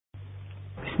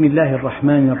بسم الله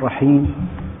الرحمن الرحيم.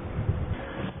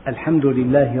 الحمد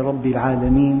لله رب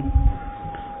العالمين،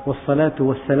 والصلاة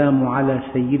والسلام على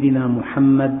سيدنا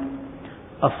محمد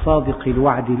الصادق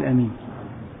الوعد الأمين.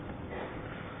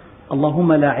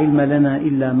 اللهم لا علم لنا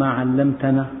إلا ما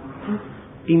علمتنا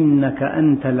إنك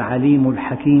أنت العليم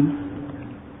الحكيم.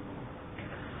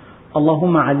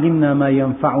 اللهم علمنا ما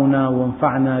ينفعنا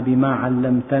وانفعنا بما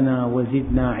علمتنا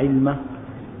وزدنا علما،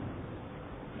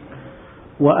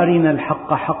 وأرنا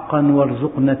الحق حقا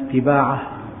وارزقنا اتباعه،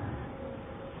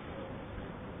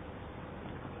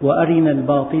 وأرنا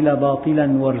الباطل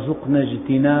باطلا وارزقنا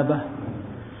اجتنابه،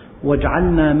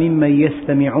 واجعلنا ممن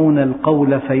يستمعون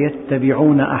القول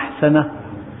فيتبعون أحسنه،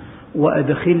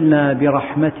 وأدخلنا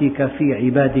برحمتك في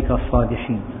عبادك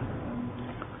الصالحين.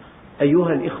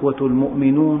 أيها الإخوة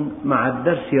المؤمنون، مع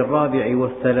الدرس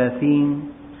 34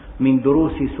 من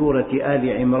دروس سورة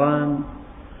آل عمران،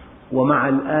 ومع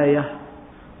الآية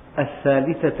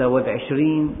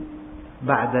 23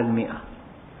 بعد 100،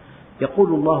 يقول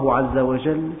الله عز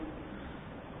وجل: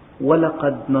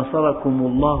 ولقد نصركم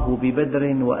الله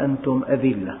ببدر وأنتم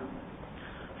أذلة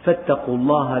فاتقوا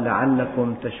الله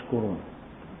لعلكم تشكرون.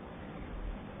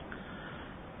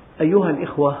 أيها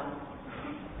الإخوة،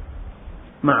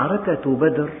 معركة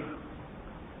بدر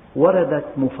وردت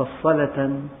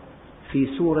مفصلة في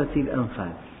سورة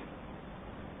الأنفال،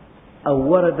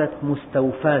 أو وردت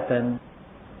مستوفاة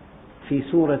في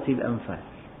سورة الأنفال،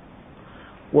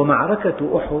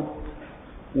 ومعركة أحد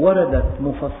وردت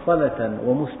مفصلة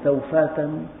ومستوفاة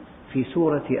في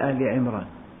سورة آل عمران.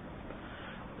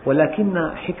 ولكن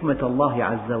حكمة الله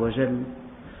عز وجل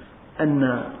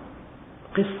أن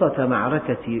قصة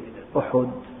معركة أحد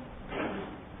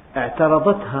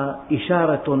اعترضتها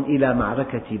إشارة إلى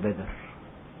معركة بدر.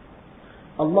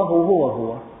 الله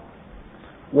هو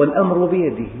والأمر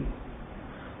بيده،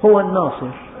 هو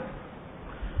الناصر،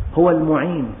 هو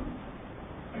المعين،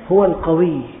 هو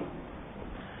القوي،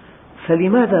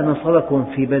 فلماذا نصركم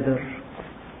في بدر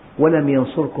ولم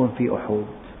ينصركم في أحد؟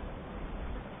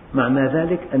 معنى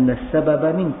ذلك أن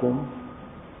السبب منكم،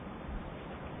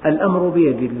 الأمر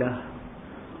بيد الله،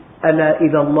 ألا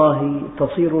إلى الله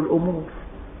تصير الأمور.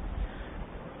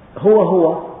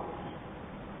 هو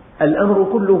الأمر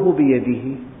كله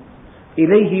بيده،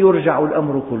 إليه يرجع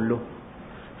الأمر كله،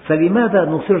 فلماذا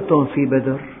نصرتم في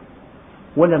بدر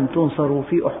ولم تنصروا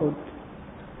في أحد؟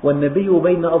 والنبي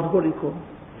بين أظهركم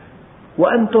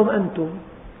وأنتم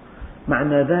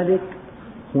معنى ذلك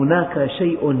هناك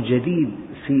شيء جديد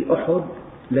في أحد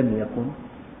لم يكن.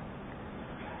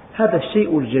 هذا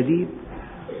الشيء الجديد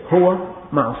هو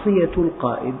معصية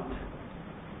القائد.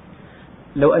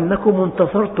 لو أنكم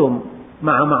انتصرتم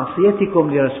مع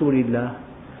معصيتكم لرسول الله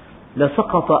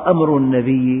لسقط أمر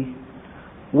النبي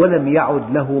ولم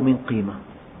يعد له من قيمة.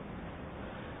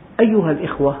 أيها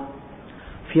الإخوة،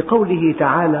 في قوله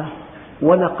تعالى: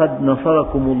 ولقد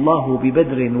نصركم الله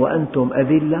ببدر وأنتم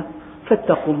أذلة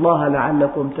فاتقوا الله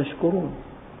لعلكم تشكرون،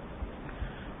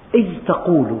 إذ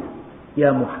تقول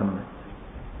يا محمد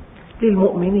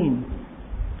للمؤمنين: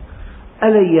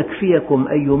 ألن يكفيكم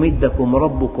أن يمدكم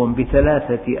ربكم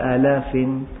ب3,000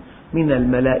 من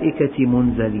الملائكة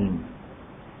منزلين.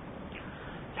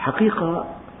 الحقيقة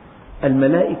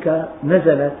الملائكة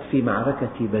نزلت في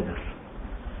معركة بدر،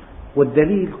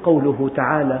 والدليل قوله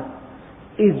تعالى: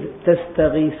 إذ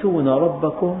تستغيثون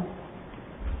ربكم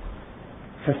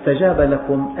فاستجاب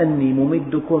لكم أني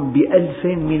ممدكم ب1,000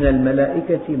 من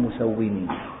الملائكة مسومين،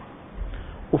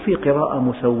 وفي قراءة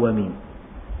مسومين.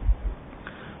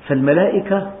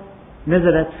 فالملائكة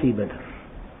نزلت في بدر.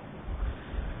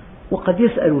 وقد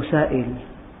يسأل سائل: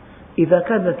 إذا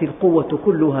كانت القوة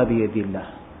كلها بيد الله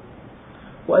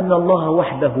وأن الله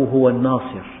وحده هو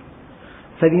الناصر،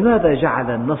 فلماذا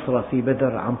جعل النصر في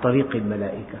بدر عن طريق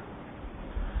الملائكة؟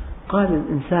 قال: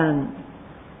 الإنسان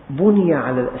بني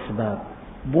على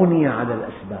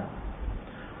الأسباب،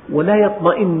 ولا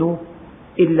يطمئن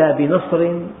إلا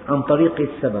بنصر عن طريق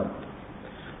السبب.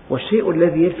 والشيء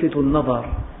الذي يلفت النظر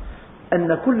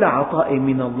أن كل عطاء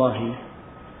من الله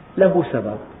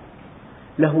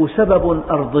له سبب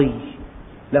أرضي،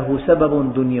 له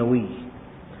سبب دنيوي،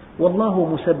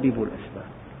 والله مسبب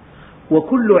الأسباب.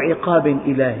 وكل عقاب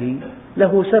إلهي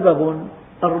له سبب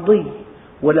أرضي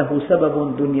وله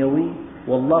سبب دنيوي،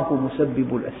 والله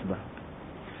مسبب الأسباب.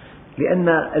 لأن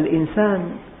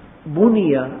الإنسان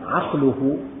بني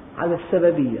عقله على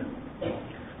السببية،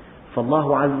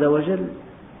 فالله عز وجل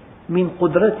من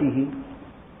قدرته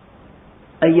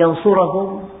أن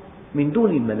ينصرهم من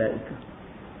دون الملائكة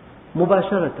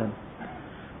مباشرة،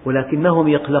 ولكنهم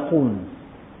يقلقون،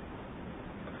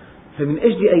 فمن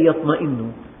أجل أن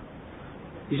يطمئنوا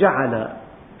جعل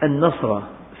النصر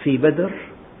في بدر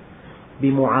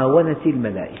بمعاونة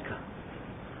الملائكة،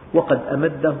 وقد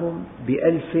أمدهم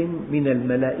ب1000 من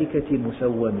الملائكة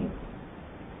مسومين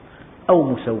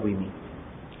أو مسومين.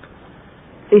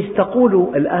 إذ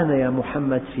تقول الآن يا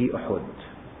محمد في أحد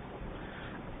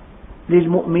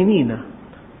للمؤمنين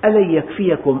ألن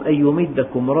يكفيكم أن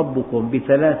يمدكم ربكم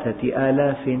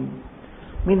ب3000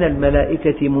 من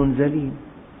الملائكة منزلين.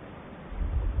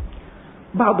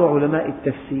 بعض علماء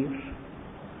التفسير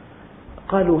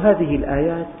قالوا هذه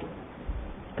الآيات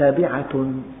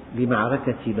تابعة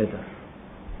لمعركة بدر،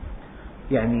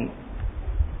 يعني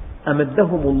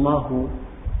أمدهم الله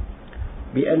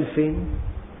ب1000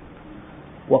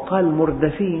 وقال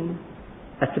مردفين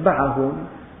أتبعهم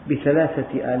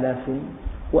ب3000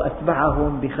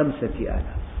 وأتبعهم ب5000.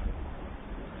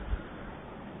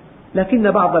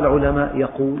 لكن بعض العلماء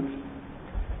يقول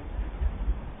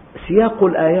سياق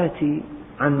الآيات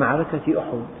عن معركة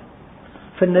أحد،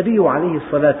 فالنبي عليه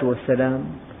الصلاة والسلام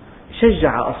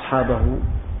شجع أصحابه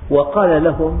وقال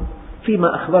لهم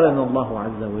فيما أخبرنا الله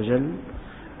عز وجل: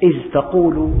 إذ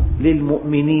تقول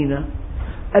للمؤمنين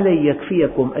ألن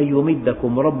يكفيكم أن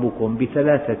يمدكم ربكم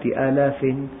ب3000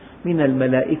 من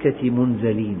الملائكة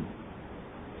منزلين.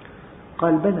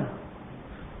 قال بلى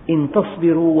إن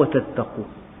تصبروا وتتقوا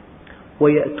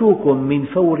ويأتوكم من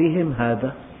فورهم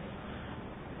هذا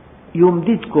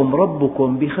يمددكم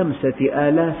ربكم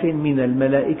ب5000 من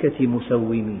الملائكة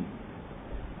مسومين.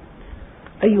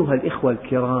 أيها الإخوة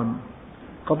الكرام،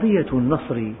 قضية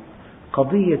النصر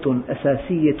قضية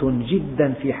أساسية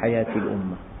جدا في حياة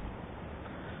الأمة،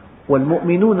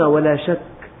 والمؤمنون ولا شك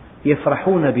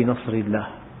يفرحون بنصر الله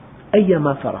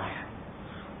أيما فرح،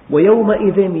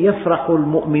 ويومئذ يفرح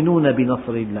المؤمنون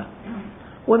بنصر الله.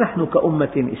 ونحن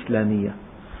كأمة إسلامية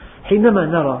حينما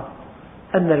نرى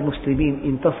أن المسلمين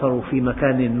انتصروا في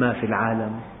مكان ما في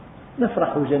العالم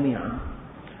نفرح جميعا،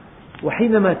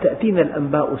 وحينما تأتينا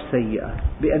الأنباء السيئة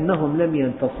بأنهم لم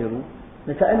ينتصروا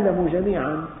نتألم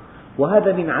جميعا،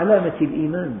 وهذا من علامة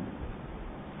الإيمان.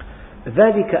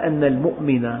 ذلك أن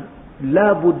المؤمن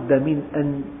لا بد من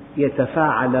أن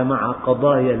يتفاعل مع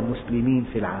قضايا المسلمين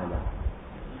في العالم.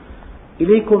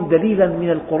 إليكم دليلا من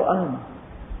القرآن،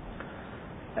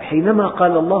 حينما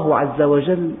قال الله عز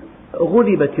وجل: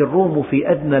 غلبت الروم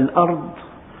في أدنى الأرض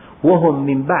وهم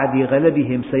من بعد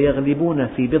غلبهم سيغلبون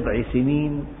في بضع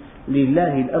سنين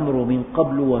لله الأمر من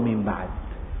قبل ومن بعد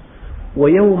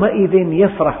ويومئذ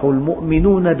يفرح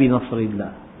المؤمنون بنصر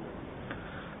الله.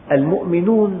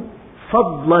 المؤمنون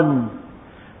فضلا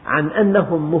عن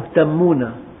أنهم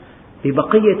مهتمون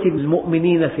ببقية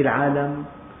المؤمنين في العالم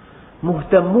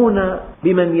مهتمون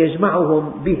بمن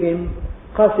يجمعهم بهم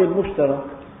قاسم مشترك،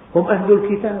 هم أهل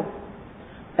الكتاب.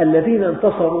 الذين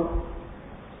انتصروا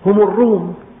هم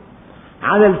الروم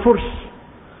على الفرس،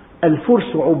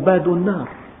 الفرس عباد النار،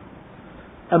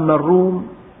 أما الروم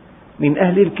من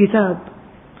أهل الكتاب،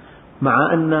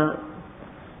 مع أن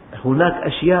هناك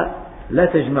أشياء لا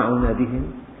تجمعنا بهم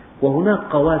وهناك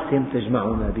قواسم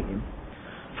تجمعنا بهم.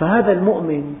 فهذا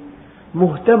المؤمن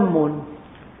مهتم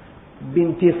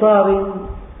بانتصار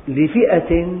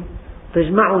لفئة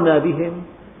تجمعنا بهم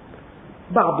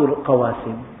بعض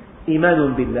القواسم: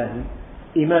 إيمان بالله،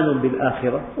 إيمان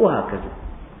بالآخرة، وهكذا.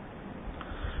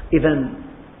 إذن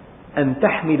أن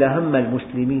تحمل هم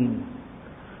المسلمين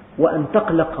وأن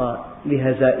تقلق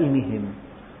لهزائمهم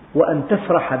وأن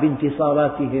تفرح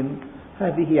بانتصاراتهم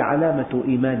هذه علامة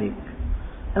إيمانك.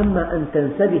 أما أن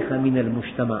تنسلخ من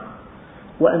المجتمع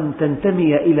وأن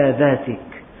تنتمي إلى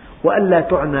ذاتك وأن لا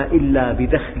تعنى إلا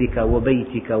بدخلك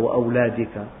وبيتك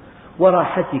وأولادك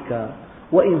وراحتك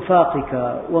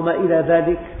وإنفاقك وما إلى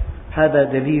ذلك، هذا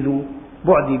دليل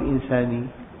بعد الإنسان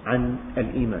عن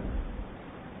الإيمان.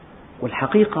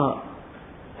 والحقيقة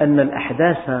أن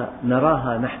الأحداث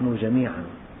نراها نحن جميعا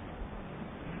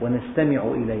ونستمع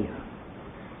إليها،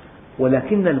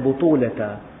 ولكن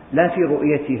البطولة لا في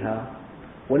رؤيتها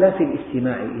ولا في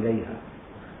الاستماع إليها،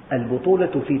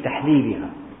 البطولة في تحليلها.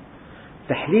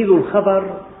 تحليل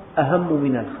الخبر أهم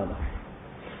من الخبر.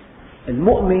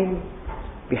 المؤمن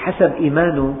بحسب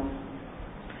إيمانه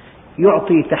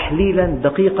يعطي تحليلا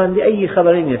دقيقا لأي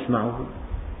خبر يسمعه.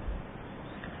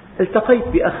 التقيت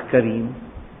بأخ كريم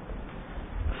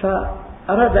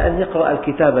فأراد أن يقرأ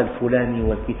الكتاب الفلاني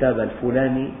والكتاب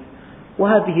الفلاني،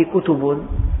 وهذه كتب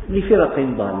لفرق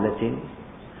ضالة،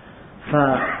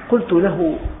 فقلت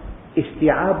له: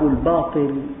 استيعاب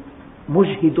الباطل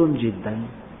مجهد جدا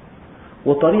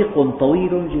وطريق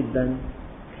طويل جدا،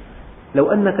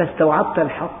 لو أنك استوعبت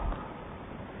الحق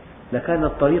لكان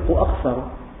الطريق أقصر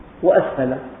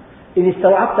وأسهل. إن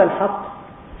استوعبت الحق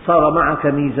صار معك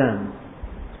ميزان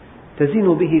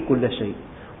تزن به كل شيء،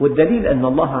 والدليل أن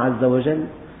الله عز وجل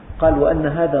قال وأن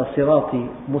هذا صراطي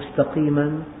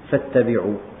مستقيما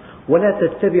فاتبعوه ولا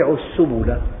تتبعوا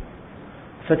السبل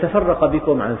فتفرق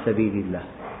بكم عن سبيل الله.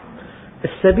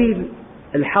 السبيل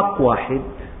الحق واحد،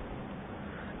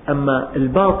 أما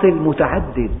الباطل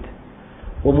متعدد،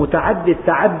 ومتعدد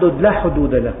تعدد لا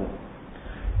حدود له.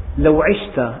 لو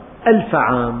عشت 1000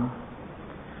 عام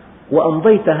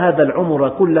وأمضيت هذا العمر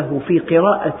كله في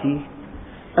قراءة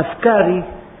أفكار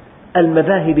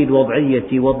المذاهب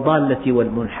الوضعية والضالة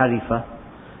والمنحرفة،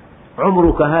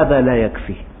 عمرك هذا لا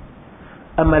يكفي.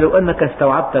 أما لو أنك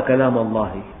استوعبت كلام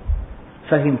الله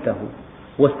فهمته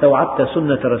واستوعبت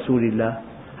سنة رسول الله،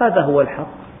 هذا هو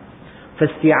الحق.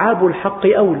 فاستيعاب الحق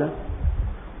أولى،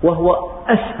 وهو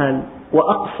أسهل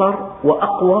وأقصر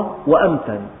وأقوى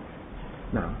وأمتن.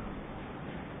 نعم،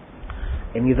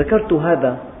 يعني ذكرت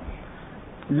هذا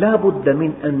لا بد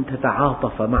من أن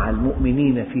تتعاطف مع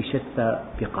المؤمنين في شتى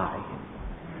بقاعهم،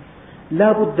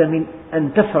 لا بد من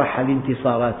أن تفرح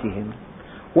لانتصاراتهم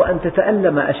وأن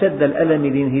تتألم أشد الألم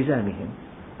لانهزامهم،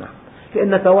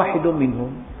 لأنك واحد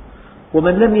منهم،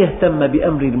 ومن لم يهتم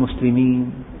بأمر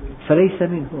المسلمين فليس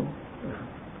منهم.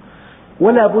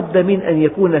 ولا بد من أن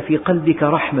يكون في قلبك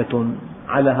رحمة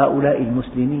على هؤلاء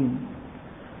المسلمين.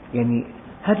 يعني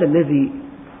هذا الذي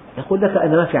يقول لك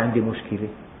أنا ما في عندي مشكلة،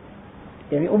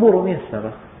 يعني أمور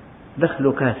ميسرة،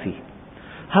 دخل كافي.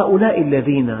 هؤلاء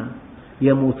الذين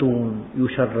يموتون،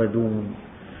 يشردون،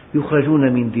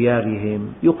 يخرجون من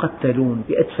ديارهم، يقتلون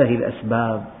بأتفه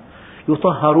الأسباب،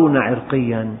 يطهرون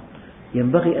عرقيا،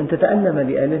 ينبغي أن تتألم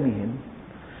لألمهم،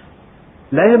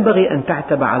 لا ينبغي أن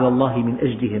تعتب على الله من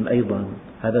أجلهم أيضا،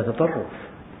 هذا تطرف.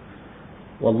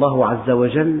 والله عز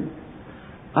وجل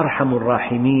أرحم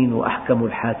الراحمين وأحكم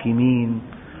الحاكمين،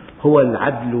 هو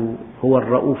العدل، هو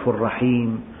الرؤوف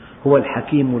الرحيم، هو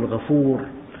الحكيم الغفور،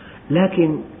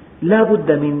 لكن لا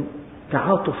بد من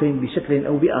تعاطف بشكل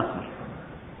أو بآخر.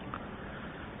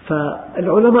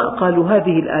 فالعلماء قالوا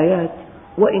هذه الآيات،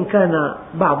 وإن كان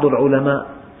بعض العلماء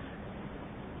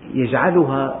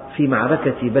يجعلها في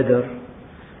معركة بدر،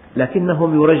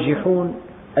 لكنهم يرجحون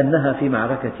أنها في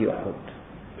معركة أحد.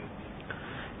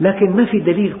 لكن ما في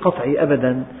دليل قطعي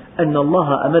أبدا أن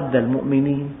الله أمد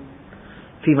المؤمنين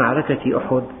في معركة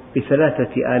أحد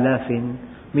ب3000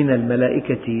 من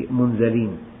الملائكة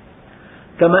منزلين،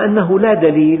 كما أنه لا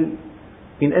دليل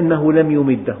من أنه لم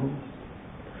يمدهم.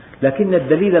 لكن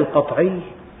الدليل القطعي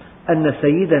أن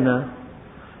سيدنا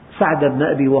سعد بن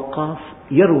أبي وقاص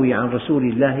يروي عن رسول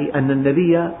الله أن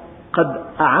النبي قد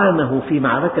أعانه في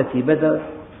معركة بدر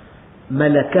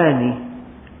ملكان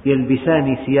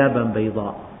يلبسان ثيابا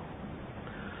بيضاء.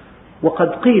 وقد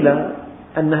قيل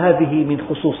أن هذه من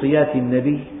خصوصيات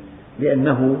النبي،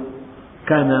 لأنه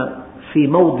كان في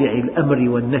موضع الأمر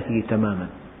والنهي تماما.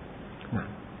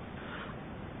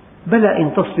 بلى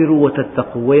إن تصبروا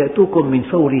وتتقوا ويأتوكم من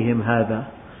فورهم هذا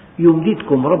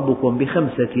يمددكم ربكم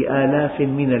ب5000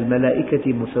 من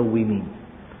الملائكة مسومين.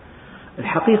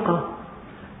 الحقيقة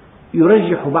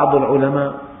يرجح بعض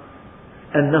العلماء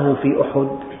أنه في أحد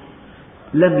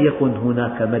لم يكن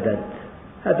هناك مدد،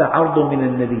 هذا عرض من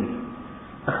النبي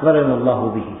أخبرنا الله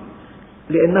به،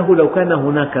 لأنه لو كان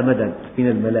هناك مدد من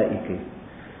الملائكة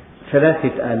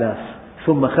 3000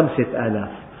 ثم 5000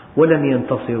 ولم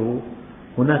ينتصروا،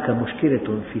 هناك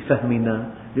مشكلة في فهمنا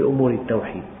لأمور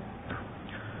التوحيد.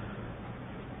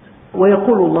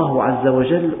 ويقول الله عز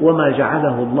وجل: وما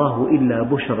جعله الله إلا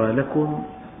بشرى لكم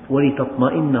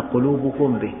ولتطمئن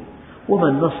قلوبكم به وما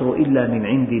النصر إلا من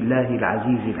عند الله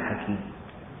العزيز الحكيم.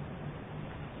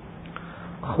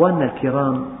 أخواننا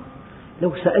الكرام،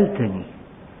 لو سألتني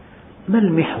ما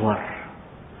المحور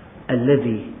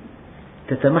الذي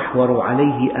تتمحور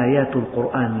عليه آيات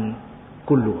القرآن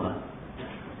كلها،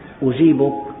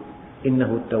 أجيبك إنه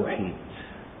التوحيد.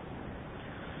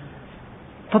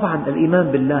 طبعا الإيمان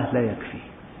بالله لا يكفي،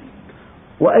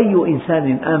 وأي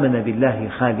إنسان آمن بالله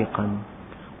خالقا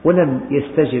ولم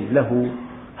يستجب له،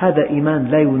 هذا إيمان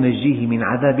لا ينجيه من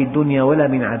عذاب الدنيا ولا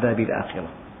من عذاب الآخرة.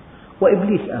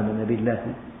 وإبليس آمن بالله،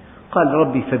 قال: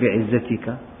 ربي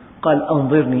فبعزتك، قال: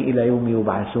 أنظرني إلى يوم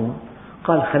يبعثون،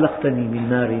 قال: خلقتني من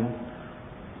نار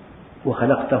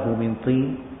وخلقته من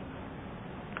طين.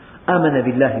 آمن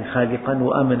بالله خالقا،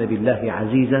 وآمن بالله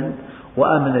عزيزا،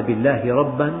 وآمن بالله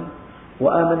ربا،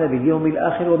 وآمن باليوم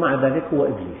الآخر، ومع ذلك هو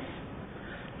إبليس.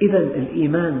 إذا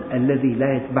الإيمان الذي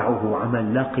لا يتبعه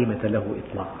عمل لا قيمة له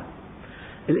إطلاقا.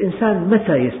 الإنسان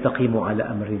متى يستقيم على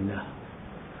أمر الله؟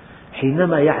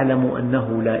 حينما يعلم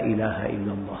أنه لا إله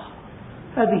إلا الله.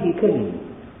 هذه كلمة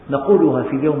نقولها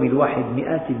في اليوم الواحد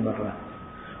مئات المرات،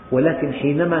 ولكن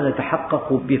حينما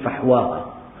نتحقق بفحواها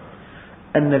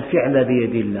أن الفعل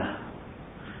بيد الله،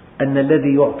 أن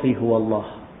الذي يعطي هو الله،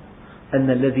 أن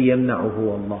الذي يمنع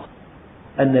هو الله،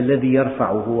 أن الذي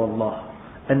يرفع هو الله،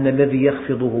 أن الذي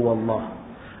يخفض هو الله،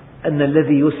 أن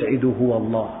الذي يسعد هو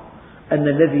الله، أن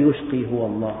الذي يشقي هو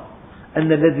الله،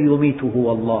 أن الذي يميت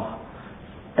هو الله،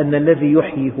 أن الذي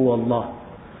يحيي هو الله.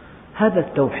 هذا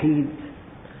التوحيد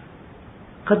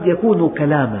قد يكون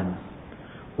كلاما،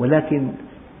 ولكن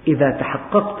إذا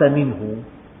تحققت منه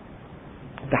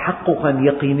تحققا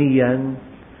يقينيا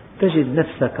تجد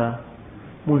نفسك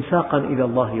منساقا إلى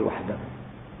الله وحده.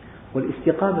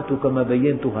 والاستقامة كما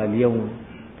بينتها اليوم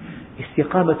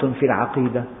استقامة في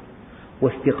العقيدة،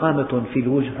 واستقامة في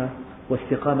الوجهة،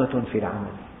 واستقامة في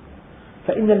العمل.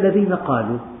 فإن الذين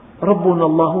قالوا ربنا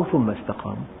الله ثم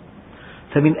استقاموا،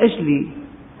 فمن أجل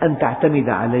أن تعتمد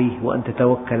عليه وأن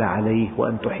تتوكل عليه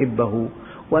وأن تحبه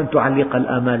وأن تعلق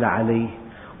الآمال عليه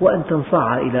وأن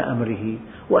تنصاع إلى أمره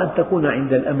وأن تكون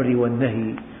عند الأمر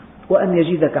والنهي وأن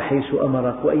يجدك حيث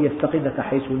أمرك وأن يفتقدك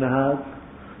حيث نهاك،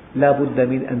 لا بد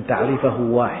من أن تعرفه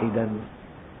واحدا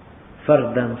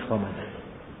فردا صمدا.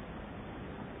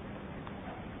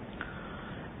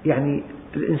 يعني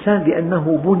الإنسان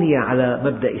لأنه بني على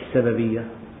مبدأ السببية،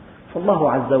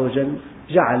 فالله عز وجل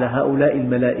جعل هؤلاء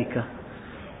الملائكة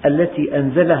التي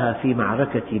أنزلها في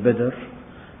معركة بدر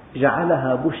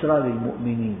جعلها بشرى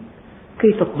للمؤمنين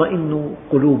كي تطمئن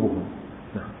قلوبهم.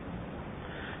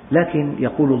 لكن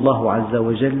يقول الله عز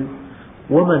وجل: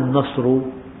 وما النصر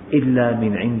إلا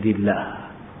من عند الله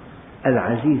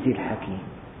العزيز الحكيم.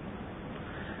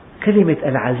 كلمة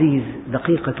العزيز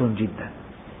دقيقة جدا.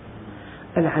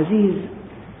 العزيز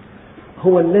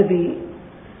هو الذي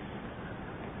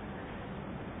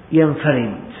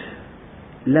ينفرد،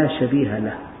 لا شبيه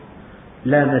له،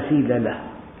 لا مثيل له،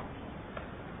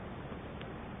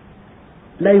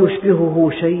 لا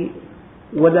يشبهه شيء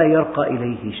ولا يرقى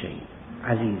إليه شيء،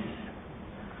 عزيز.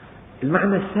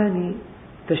 المعنى الثاني: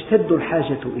 تشتد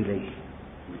الحاجة إليه،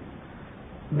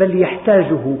 بل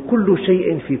يحتاجه كل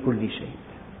شيء في كل شيء.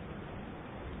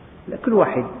 كل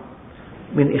واحد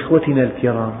من إخوتنا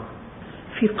الكرام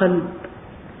في قلب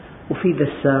وفي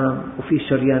دسام وفي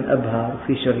شريان أبهر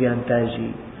وفي شريان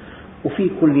تاجي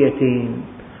وفي كليتين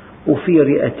وفي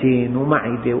رئتين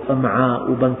ومعدة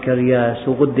وأمعاء وبنكرياس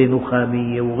وغدة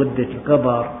نخامية وغدة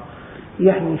الكبر،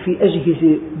 يعني في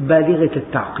أجهزة بالغة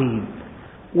التعقيد،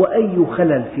 وأي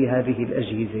خلل في هذه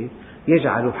الأجهزة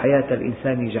يجعل حياة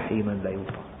الإنسان جحيما لا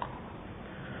يطاق.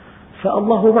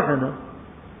 فالله معنا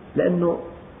لأنه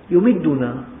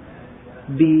يمدنا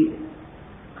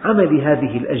بعمل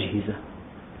هذه الأجهزة.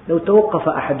 لو توقف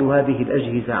أحد هذه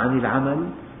الأجهزة عن العمل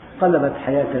قلبت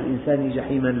حياة الإنسان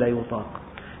جحيما لا يطاق.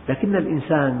 لكن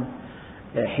الإنسان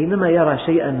حينما يرى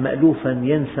شيئا مألوفا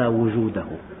ينسى وجوده.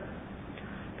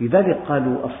 لذلك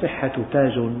قالوا: الصحة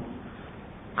تاج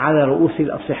على رؤوس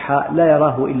الأصحاء لا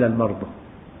يراه إلا المرضى.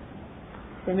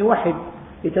 يعني واحد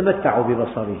يتمتع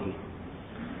ببصره،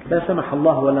 لا سمح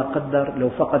الله ولا قدر لو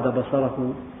فقد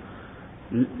بصره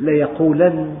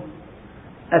ليقولن: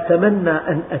 أتمنى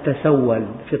أن أتسول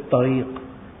في الطريق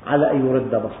على أن يرد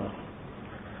بصري.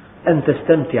 أن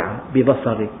تستمتع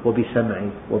ببصرك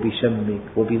وبسمعك وبشمك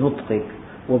وبنطقك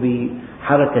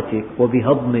وبحركتك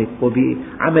وبهضمك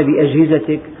وبعمل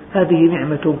أجهزتك، هذه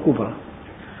نعمة كبرى.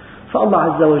 فالله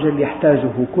عز وجل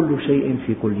يحتاجه كل شيء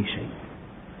في كل شيء،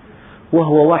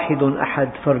 وهو واحد أحد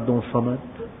فرد صمد،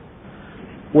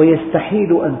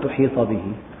 ويستحيل أن تحيط به.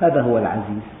 هذا هو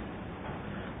العزيز.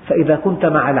 فإذا كنت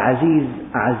مع العزيز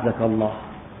أعزك الله،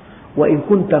 وإن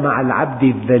كنت مع العبد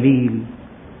الذليل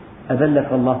أذلك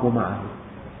الله معه.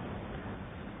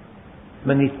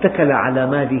 من اتكل على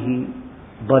ماله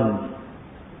ضل،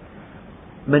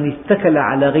 من اتكل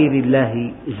على غير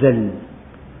الله زل،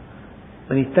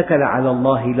 من اتكل على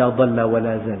الله لا ضل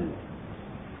ولا زل.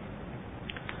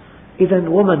 إذن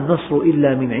وما النصر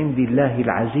إلا من عند الله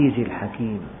العزيز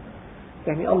الحكيم.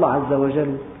 يعني الله عز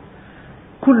وجل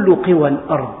كل قوى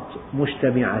الأرض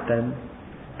مجتمعة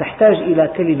تحتاج إلى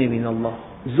كلمة من الله: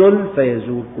 زل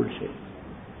فيزول كل شيء.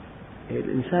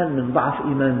 الإنسان من ضعف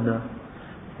إيماننا،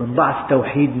 من ضعف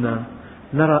توحيدنا،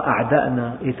 نرى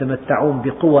أعداءنا يتمتعون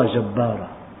بقوى جبارة،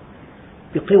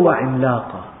 بقوى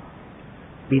عملاقة،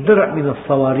 بدرع من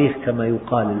الصواريخ كما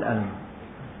يقال الآن.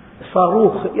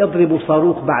 صاروخ يضرب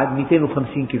صاروخ بعد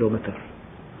 250 كيلومتر،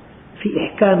 في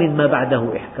إحكام ما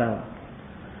بعده إحكام.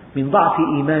 من ضعف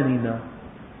إيماننا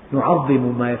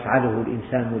نعظم ما يفعله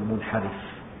الإنسان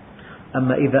المنحرف.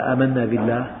 أما إذا آمنا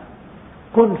بالله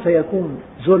كن فيكون،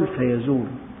 زل فيزول.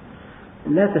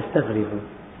 لا تستغربوا،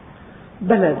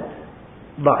 بلد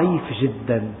ضعيف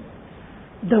جدا،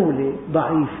 دولة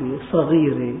ضعيفة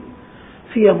صغيرة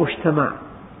فيها مجتمع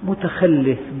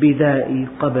متخلف بدائي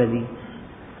قبلي،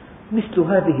 مثل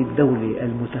هذه الدولة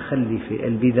المتخلفة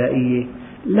البدائية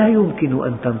لا يمكن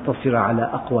أن تنتصر على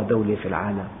أقوى دولة في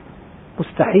العالم،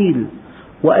 مستحيل،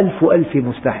 وألف ألف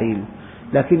مستحيل،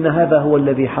 لكن هذا هو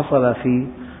الذي حصل في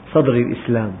صدر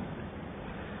الإسلام.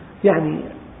 يعني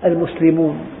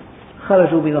المسلمون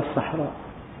خرجوا من الصحراء،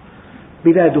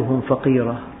 بلادهم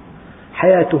فقيرة،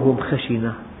 حياتهم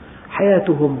خشنة،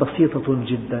 حياتهم بسيطة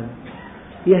جدا،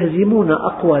 يهزمون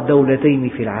أقوى دولتين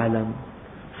في العالم،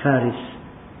 فارس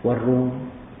والروم،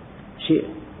 شيء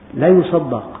لا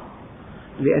يصدق،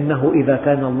 لأنه إذا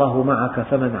كان الله معك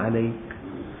فمن عليك،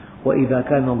 وإذا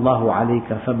كان الله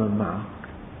عليك فمن معك.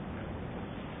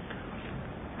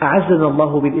 أعزنا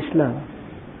الله بالإسلام،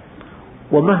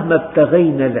 ومهما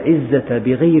ابتغينا العزة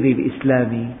بغير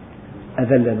الإسلام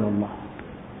أذلنا الله.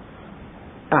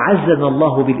 أعزنا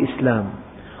الله بالإسلام،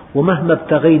 ومهما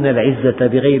ابتغينا العزة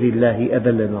بغير الله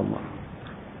أذلنا الله.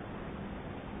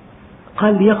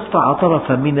 قال ليقطع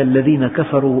طرفا من الذين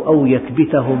كفروا أو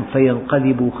يكبتهم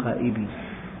فينقلبوا خائبين.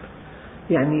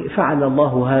 يعني فعل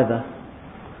الله هذا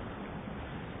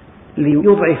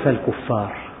ليضعف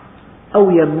الكفار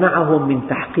أو يمنعهم من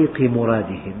تحقيق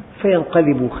مرادهم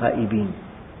فينقلبوا خائبين،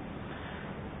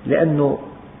 لأنه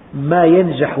ما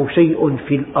ينجح شيء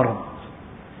في الأرض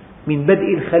من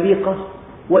بدء الخليقة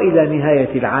وإلى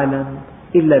نهاية العالم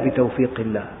إلا بتوفيق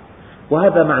الله،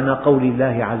 وهذا معنى قول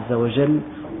الله عز وجل: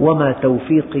 وما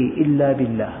توفيقي إلا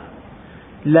بالله.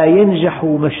 لا ينجح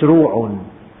مشروع،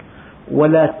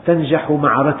 ولا تنجح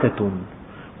معركة،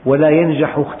 ولا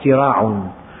ينجح اختراع،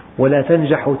 ولا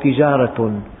تنجح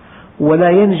تجارة، ولا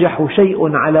ينجح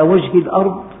شيء على وجه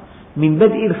الأرض من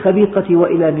بدء الخليقة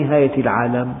وإلى نهاية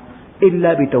العالم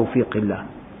إلا بتوفيق الله.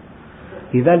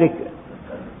 لذلك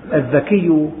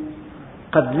الذكي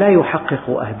قد لا يحقق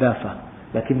أهدافه،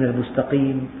 لكن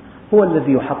المستقيم هو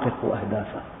الذي يحقق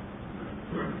أهدافه.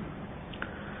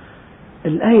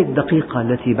 الآية الدقيقة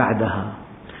التي بعدها: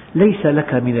 ليس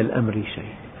لك من الأمر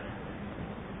شيء.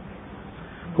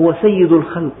 هو سيد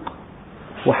الخلق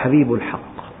وحبيب الحق،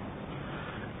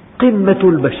 قمة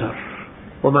البشر،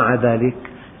 ومع ذلك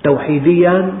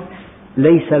توحيديا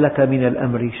ليس لك من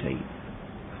الأمر شيء.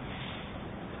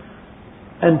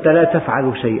 أنت لا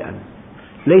تفعل شيئا،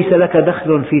 ليس لك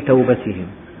دخل في توبتهم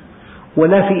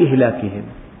ولا في إهلاكهم،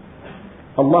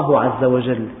 الله عز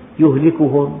وجل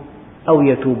يهلكهم أو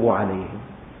يتوب عليهم.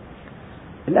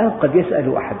 الآن قد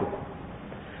يسأل أحدكم: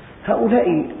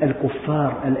 هؤلاء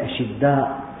الكفار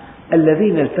الأشداء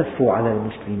الذين التفوا على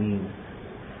المسلمين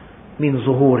من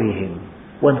ظهورهم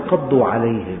وانقضوا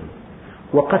عليهم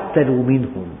وقتلوا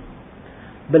منهم،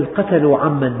 بل قتلوا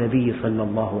عم النبي صلى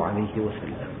الله عليه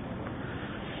وسلم،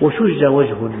 وشج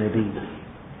وجه النبي،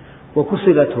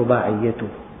 وكسرت رباعيته،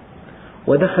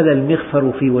 ودخل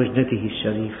المغفر في وجنته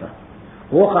الشريفة،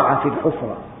 ووقع في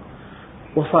الحفرة،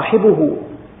 وصاحبه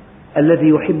الذي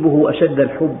يحبه أشد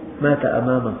الحب مات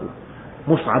أمامه،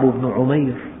 مصعب بن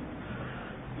عمير،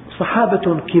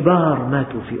 صحابة كبار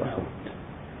ماتوا في أحد.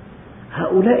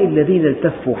 هؤلاء الذين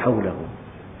التفوا حولهم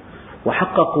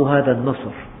وحققوا هذا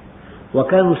النصر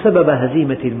وكانوا سبب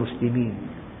هزيمة المسلمين،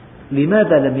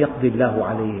 لماذا لم يقضي الله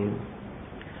عليهم؟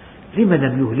 لم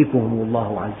لم يهلكهم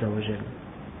الله عز وجل؟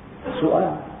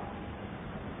 سؤال.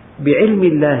 بعلم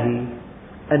الله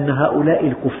أن هؤلاء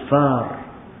الكفار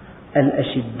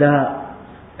الأشداء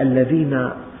الذين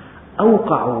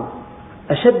أوقعوا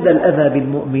أشد الأذى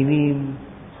بالمؤمنين،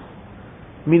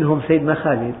 منهم سيدنا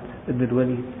خالد بن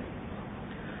الوليد،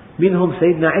 منهم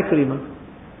سيدنا عكرمة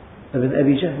بن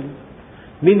أبي جهل،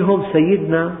 منهم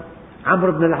سيدنا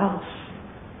عمرو بن العاص،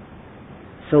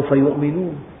 سوف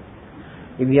يؤمنون.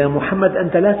 يا محمد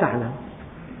أنت لا تعلم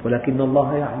ولكن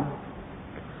الله يعلم.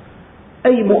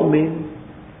 أي مؤمن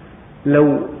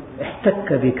لو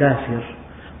احتك بكافر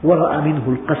ورأى منه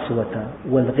القسوة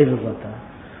والغلظة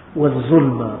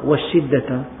والظلم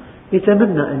والشدة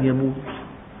يتمنى أن يموت،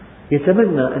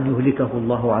 يتمنى أن يهلكه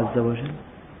الله عز وجل،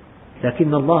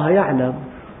 لكن الله يعلم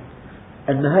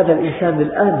أن هذا الإنسان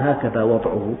الآن هكذا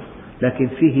وضعه، لكن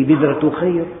فيه بذرة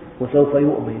خير وسوف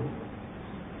يؤمن،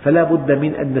 فلا بد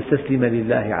من أن نستسلم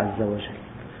لله عز وجل.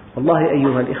 والله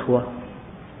أيها الإخوة،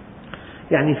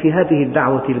 يعني في هذه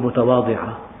الدعوة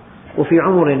المتواضعة وفي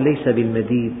عمر ليس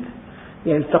بالمديد،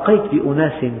 يعني التقيت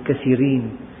بأناس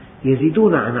كثيرين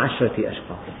يزيدون عن 10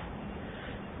 أشخاص.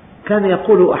 كان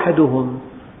يقول أحدهم: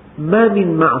 ما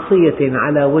من معصية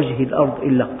على وجه الأرض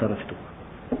إلا اقترفتها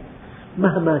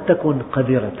مهما تكن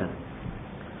قذرة،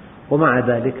 ومع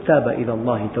ذلك تاب إلى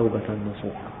الله توبة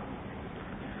نصوحا.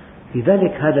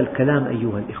 لذلك هذا الكلام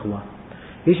أيها الإخوة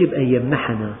يجب أن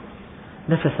يمنحنا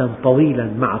نفسا طويلا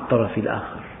مع الطرف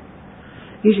الآخر.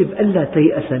 يجب ألا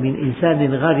تيأس من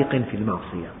إنسان غارق في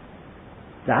المعصية،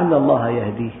 لعل الله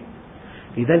يهديه.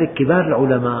 لذلك كبار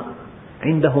العلماء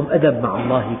عندهم أدب مع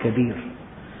الله كبير.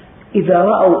 إذا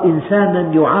رأوا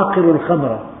إنسانا يعاقر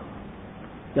الخمر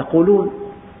يقولون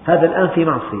هذا الآن في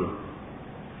معصية،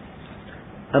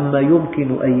 أما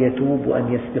يمكن أن يتوب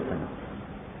وأن يسبقنا.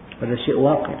 هذا شيء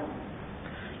واقع،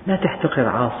 لا تحتقر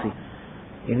عاصي.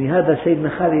 يعني هذا سيدنا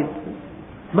خالد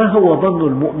ما هو ظن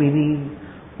المؤمنين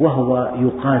وهو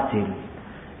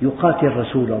يقاتل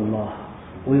رسول الله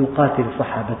ويقاتل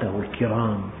صحابته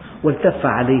الكرام، والتف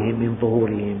عليهم من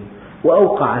ظهورهم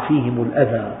وأوقع فيهم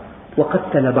الأذى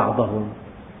وقتل بعضهم.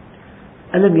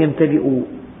 ألم يمتلئوا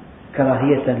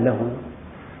كراهية له؟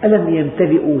 ألم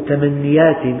يمتلئوا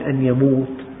تمنيات أن يموت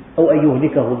أو أن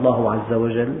يهلكه الله عز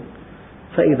وجل؟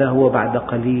 فإذا هو بعد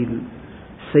قليل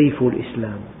سيف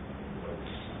الإسلام.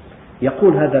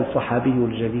 يقول هذا الصحابي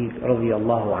الجليل رضي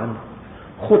الله عنه: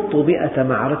 خضت 100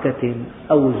 معركة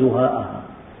أو زهاءها،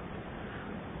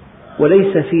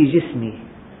 وليس في جسمي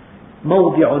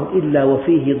موضع إلا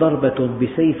وفيه ضربة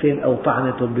بسيف أو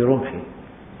طعنة برمح،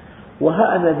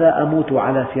 وها أنا ذا أموت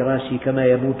على فراشي كما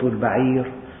يموت البعير،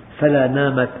 فلا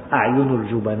نامت أعين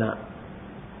الجبناء.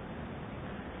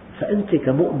 فأنت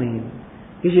كمؤمن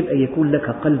يجب أن يكون لك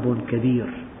قلب كبير،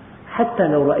 حتى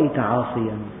لو رأيت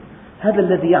عاصيا، هذا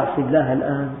الذي يعصي الله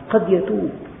الآن قد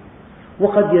يتوب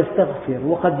وقد يستغفر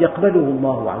وقد يقبله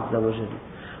الله عز وجل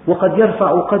وقد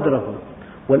يرفع قدره.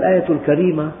 والآية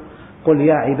الكريمة: قل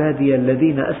يا عبادي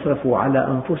الذين أسرفوا على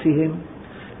أنفسهم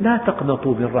لا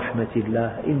تقنطوا من رحمة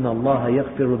الله إن الله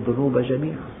يغفر الذنوب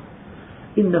جميعا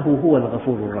إنه هو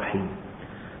الغفور الرحيم.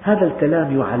 هذا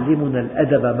الكلام يعلمنا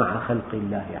الأدب مع خلق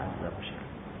الله عز وجل.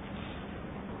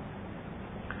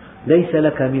 ليس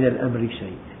لك من الأمر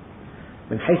شيء.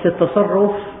 من حيث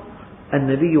التصرف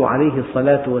النبي عليه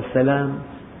الصلاة والسلام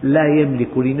لا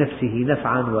يملك لنفسه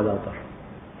نفعا ولا ضرا،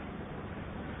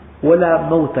 ولا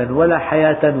موتا ولا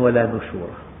حياة ولا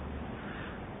نشورا،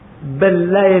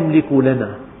 بل لا يملك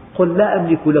لنا. قل لا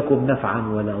أملك لكم نفعا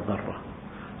ولا ضرا.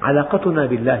 علاقتنا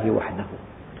بالله وحده،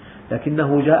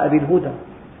 لكنه جاء بالهدى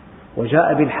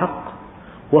وجاء بالحق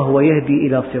وهو يهدي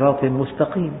إلى صراط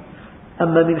مستقيم.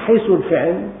 أما من حيث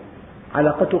الفعل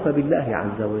علاقتك بالله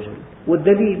عز وجل.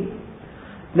 والدليل: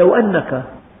 لو أنك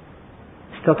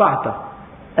استطعت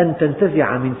أن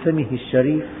تنتزع من فمه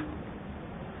الشريف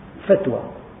فتوى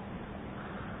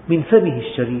من فمه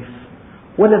الشريف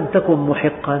ولم تكن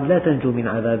محقا لا تنجو من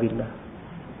عذاب الله.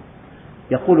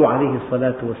 يقول عليه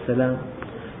الصلاة والسلام: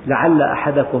 لعل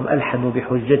أحدكم ألحن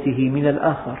بحجته من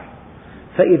الآخر،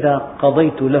 فإذا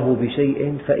قضيت له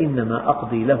بشيء فإنما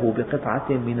أقضي له بقطعة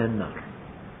من النار.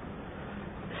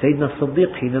 سيدنا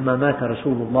الصديق حينما مات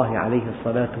رسول الله عليه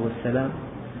الصلاة والسلام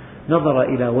نظر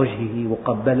إلى وجهه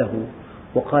وقبله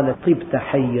وقال: طبت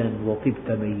حيا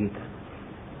وطبت ميتا.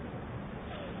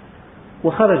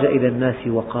 وخرج إلى الناس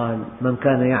وقال: من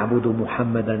كان يعبد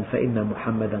محمدا فإن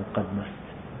محمدا قد مات،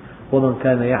 ومن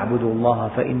كان يعبد الله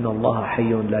فإن الله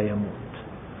حي لا يموت.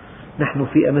 نحن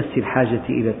في أمس الحاجة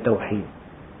إلى التوحيد،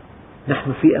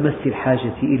 نحن في أمس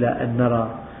الحاجة إلى أن نرى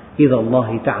إلى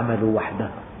الله تعمل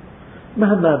وحدها.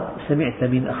 مهما سمعت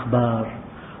من أخبار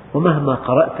ومهما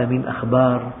قرأت من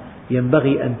أخبار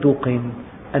ينبغي أن توقن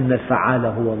أن الفعال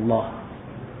هو الله،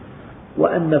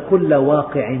 وأن كل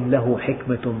واقع له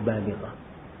حكمة بالغة،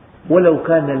 ولو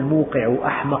كان الموقع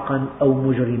أحمقا أو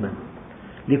مجرما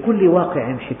لكل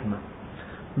واقع حكمة.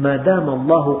 ما دام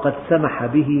الله قد سمح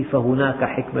به فهناك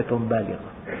حكمة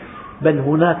بالغة، بل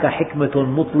هناك حكمة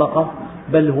مطلقة،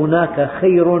 بل هناك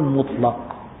خير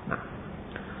مطلق.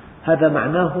 هذا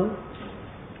معناه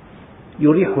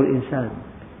يريح الإنسان.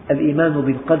 الإيمان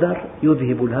بالقدر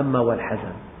يذهب الهم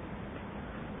والحزن.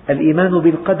 الإيمان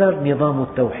بالقدر نظام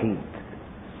التوحيد.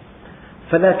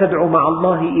 فلا تدع مع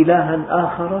الله إلها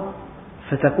آخر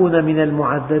فتكون من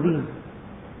المعذبين.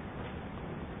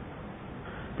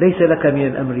 ليس لك من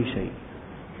الأمر شيء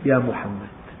يا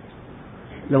محمد.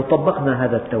 لو طبقنا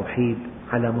هذا التوحيد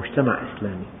على مجتمع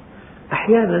إسلامي،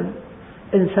 أحيانا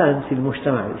إنسان في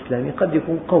المجتمع الإسلامي قد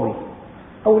يكون قوي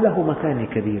أو له مكانة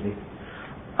كبيرة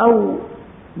أو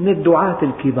من الدعاة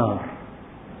الكبار،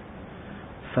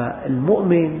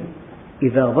 فالمؤمن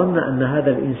إذا ظن أن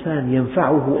هذا الإنسان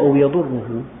ينفعه أو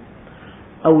يضره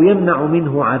أو يمنع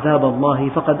منه عذاب الله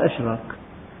فقد أشرك،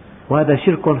 وهذا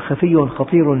شرك خفي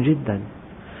خطير جدا.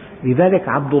 لذلك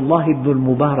عبد الله بن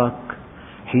المبارك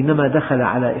حينما دخل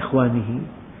على إخوانه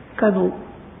كانوا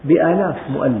بآلاف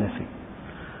مؤلفة،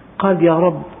 قال: يا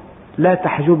رب لا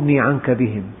تحجبني عنك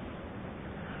بهم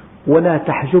ولا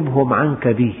تحجبهم عنك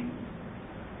بي.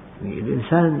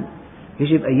 الإنسان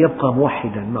يجب أن يبقى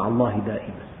موحدا مع الله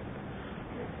دائما،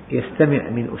 يستمع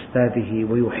من أستاذه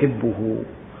ويحبه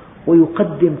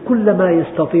ويقدم كل ما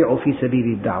يستطيع في سبيل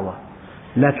الدعوة،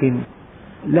 لكن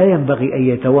لا ينبغي أن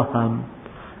يتوهم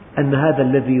أن هذا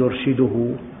الذي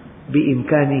يرشده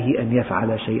بإمكانه أن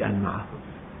يفعل شيئا معه.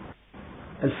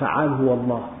 الفعال هو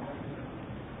الله.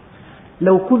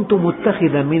 لو كنت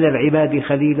متخذا من العباد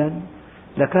خليلا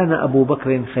لكان أبو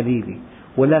بكر خليلي،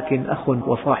 ولكن أخ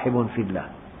وصاحب في الله،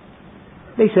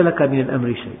 ليس لك من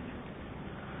الأمر شيء.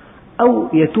 أو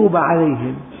يتوب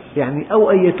عليهم،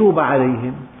 أو أن يتوب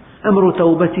عليهم، أمر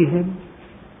توبتهم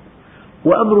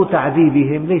وأمر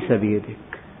تعذيبهم ليس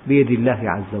بيدك، بيد الله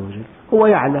عز وجل. هو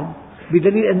يعلم،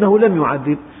 بدليل أنه لم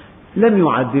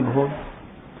يعذبهم،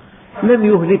 لم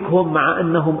يهلكهم، مع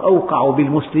أنهم أوقعوا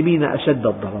بالمسلمين أشد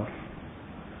الضرر،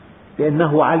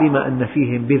 لأنه علم أن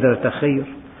فيهم بذرة خير،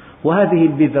 وهذه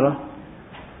البذرة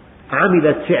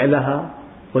عملت فعلها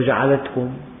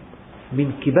وجعلتهم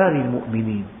من كبار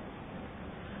المؤمنين.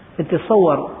 أنت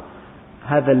تصور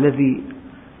هذا الذي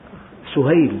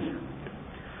سهيل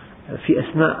في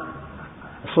أثناء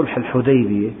صلح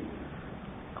الحديبية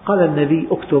قال النبي: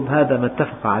 اكتب هذا ما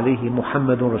اتفق عليه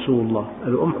محمد رسول الله.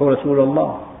 قال: امحو رسول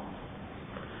الله،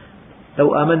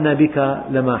 لو آمنا بك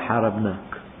لما حاربناك.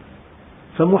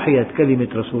 فمحيت كلمة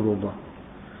رسول الله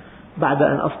بعد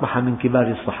أن أصبح من كبار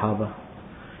الصحابة،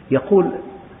 يقول: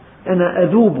 أنا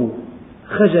أذوب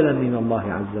خجلا من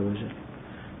الله عز وجل،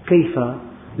 كيف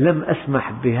لم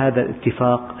أسمح بهذا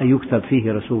الاتفاق أن يكتب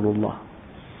فيه رسول الله؟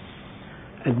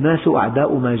 الناس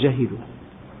أعداء ما جهلوا.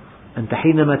 أنت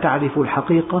حينما تعرف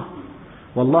الحقيقة،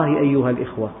 والله أيها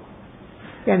الإخوة،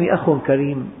 أخ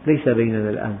كريم ليس بيننا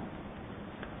الآن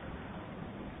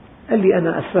قال لي: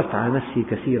 أنا أسرفت على نفسي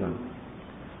كثيرا،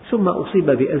 ثم أصيب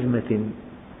بأزمة،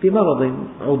 بمرض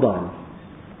عضال،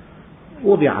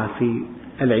 وضع في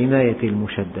العناية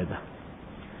المشددة.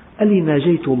 قال لي: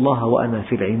 ناجيت الله وأنا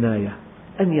في العناية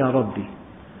أن يا ربي،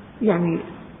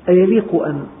 أيليق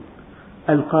أن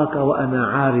ألقاك وأنا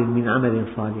عار من عمل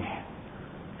صالح؟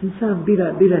 إنسان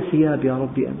بلا ثياب يا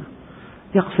ربي، أنا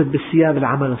يقصد بالثياب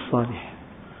العمل الصالح.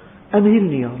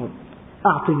 أمهلني يا رب،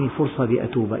 أعطني فرصة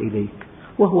لأتوب إليك،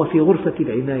 وهو في غرفة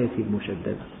العناية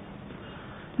المشددة.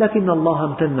 لكن الله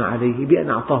امتن عليه بأن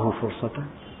أعطاه فرصة،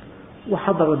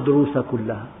 وحضر الدروس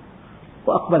كلها،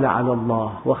 وأقبل على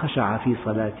الله، وخشع في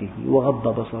صلاته،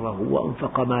 وغض بصره،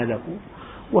 وأنفق ماله،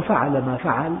 وفعل ما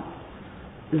فعل،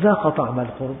 ذاق طعم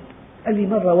القرب. قال لي: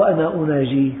 مرة وأنا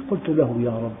أناجيه قلت له: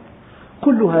 يا رب،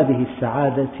 كل هذه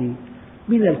السعادة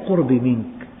من القرب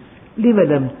منك، لم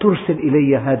لم ترسل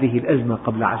إلي هذه الأزمة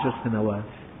قبل 10 سنوات؟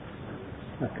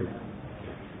 هكذا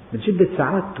من شدة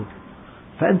سعادته.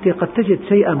 فأنت قد تجد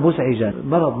شيئا مزعجا،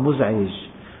 مرض مزعج،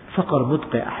 فقر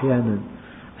مدقع أحيانا،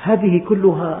 هذه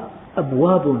كلها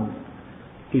أبواب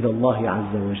إلى الله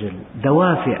عز وجل،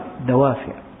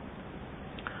 دوافع.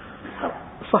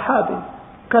 صحابة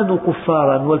كانوا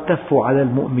كفارا والتفوا على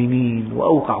المؤمنين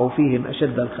وأوقعوا فيهم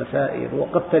أشد الخسائر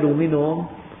وقتلوا منهم،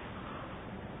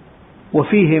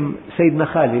 وفيهم سيدنا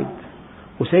خالد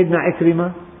وسيدنا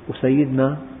عكرمة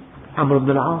وسيدنا عمرو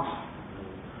بن العاص.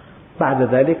 بعد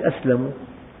ذلك أسلموا،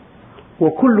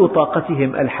 وكل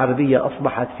طاقتهم الحربية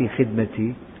أصبحت في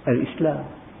خدمة الإسلام.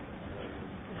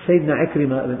 سيدنا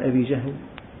عكرمة بن أبي جهل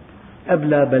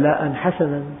أبلى بلاء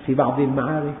حسنا في بعض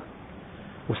المعارك،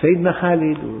 وسيدنا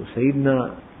خالد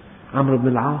وسيدنا عمرو بن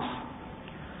العاص.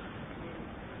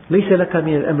 ليس لك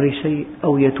من الأمر شيء،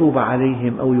 أو يتوب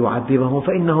عليهم أو يعذبهم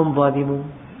فإنهم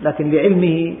ظالمون، لكن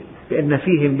لعلمه بأن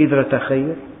فيهم بذرة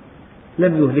خير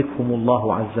لم يهلكهم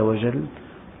الله عز وجل،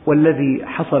 والذي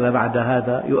حصل بعد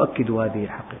هذا يؤكد هذه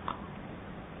الحقيقة.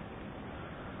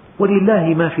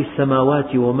 ولله ما في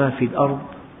السماوات وما في الأرض،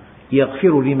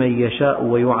 يغفر لمن يشاء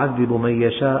ويعذب من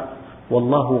يشاء،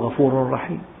 والله غفور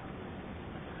رحيم.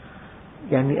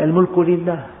 الملك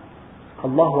لله،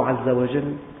 الله عز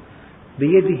وجل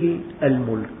بيده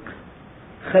الملك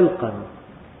خلقا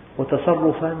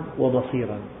وتصرفا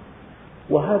ومصيرا،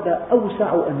 وهذا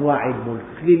أوسع أنواع الملك.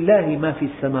 لله ما في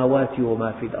السماوات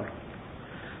وما في الأرض،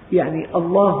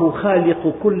 الله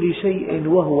خالق كل شيء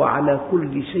وهو على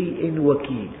كل شيء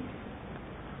وكيل،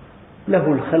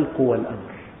 له الخلق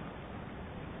والأمر،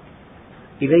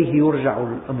 إليه يرجع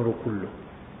الأمر كله،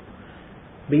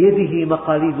 بيده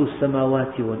مقاليد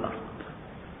السماوات والأرض.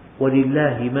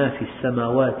 ولله ما في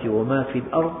السماوات وما في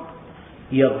الأرض،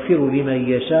 يغفر لمن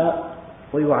يشاء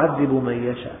ويعذب من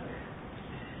يشاء.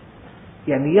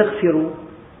 يغفر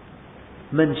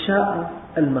من شاء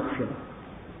المغفرة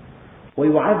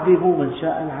ويعذب من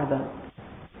شاء العذاب.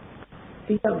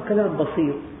 كلام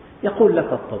بسيط. يقول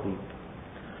لك الطبيب: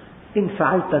 إن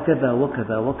فعلت كذا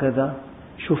وكذا وكذا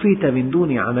شفيت من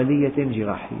دون عملية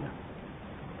جراحية،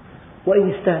 وإن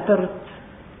استهترت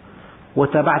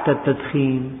وتبعت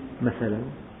التدخين مثلا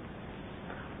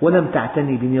ولم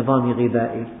تعتني بنظام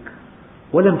غذائك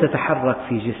ولم تتحرك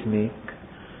في جسمك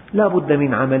لا بد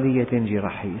من عملية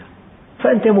جراحية،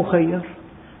 فأنت مخير،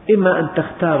 إما أن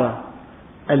تختار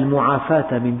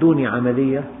المعافاة من دون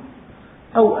عملية،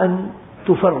 أو أن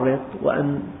تفرط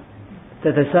وأن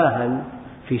تتساهل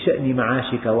في شأن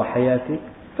معاشك وحياتك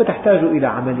فتحتاج إلى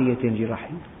عملية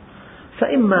جراحية.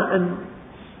 فإما أن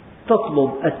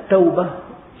تطلب التوبة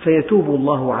فيتوب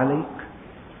الله عليك،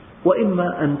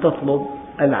 وإما أن تطلب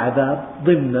العذاب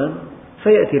ضمنا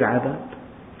فيأتي العذاب،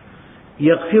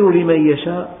 يغفر لمن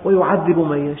يشاء ويعذب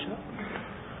من يشاء،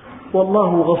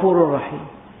 والله غفور رحيم.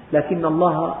 لكن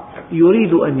الله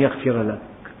يريد أن يغفر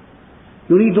لك،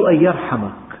 يريد أن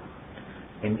يرحمك.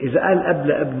 يعني إذا قال أب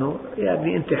لابنه يا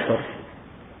ابني أنت حر،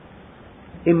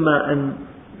 إما أن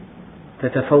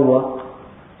تتفوق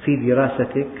في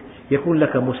دراستك يكون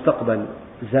لك مستقبل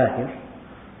زاهر،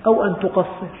 أو أن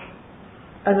تقصر،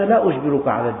 أنا لا أجبرك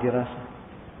على الدراسة،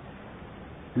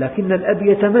 لكن الأب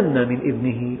يتمنى من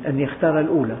ابنه أن يختار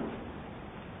الأولى.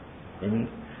 يعني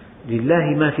لله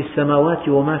ما في السماوات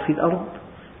وما في الأرض،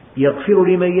 يغفر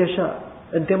لمن يشاء،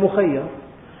 أنت مخير،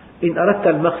 إن أردت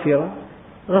المغفرة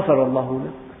غفر الله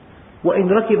لك، وإن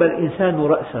ركب الإنسان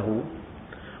رأسه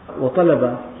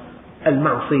وطلب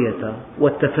المعصية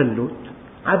والتفلت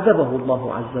عذبه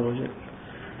الله عز وجل.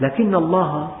 لكن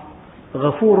الله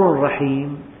غفور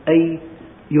رحيم، أي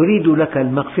يريد لك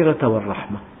المغفرة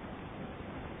والرحمة.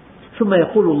 ثم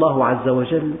يقول الله عز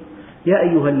وجل: يا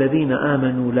أيها الذين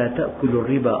آمنوا لا تأكلوا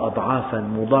الربا أضعافا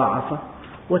مضاعفة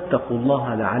واتقوا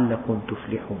الله لعلكم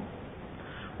تفلحون،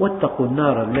 واتقوا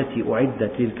النار التي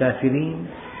أعدت للكافرين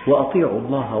وأطيعوا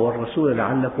الله والرسول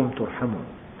لعلكم ترحمون،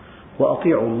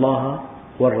 وأطيعوا الله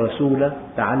والرسول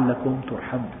لعلكم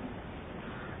ترحمون.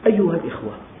 أيها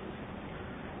الإخوة،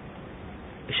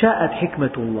 شاءت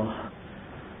حكمة الله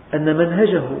أن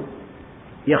منهجه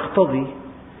يقتضي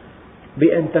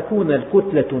بأن تكون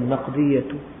الكتلة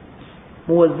النقدية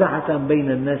موزعة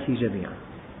بين الناس جميعا،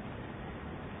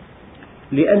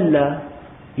 لئلا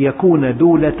يكون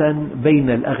دولة بين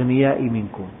الأغنياء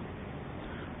منكم.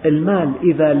 المال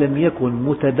إذا لم يكن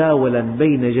متداولا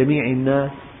بين جميع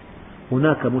الناس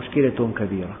هناك مشكلة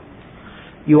كبيرة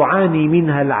يعاني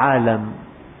منها العالم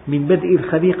من بدء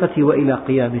الخليقة وإلى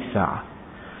قيام الساعة.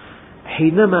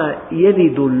 حينما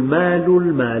يلد المال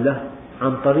المال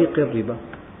عن طريق الربا،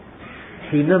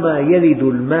 حينما يلد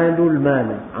المال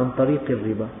المال عن طريق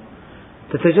الربا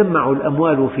تتجمع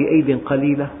الأموال في أيد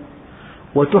قليلة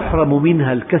وتحرم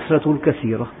منها الكثرة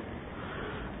الكثيرة.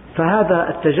 فهذا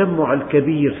التجمع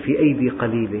الكبير في أيدي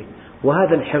قليلة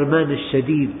وهذا الحرمان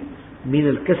الشديد من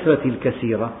الكثرة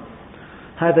الكثيرة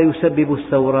هذا يسبب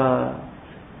الثورات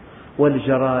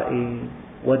والجرائم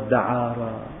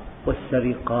والدعارة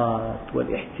والسرقات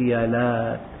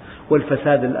والاحتيالات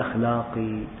والفساد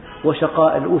الأخلاقي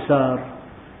وشقاء الأسر.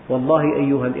 والله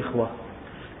أيها الإخوة،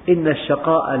 إن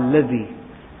الشقاء الذي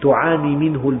تعاني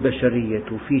منه البشرية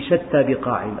في شتى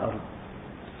بقاع الأرض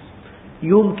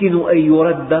يمكن أن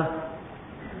يرد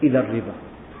إلى الربا.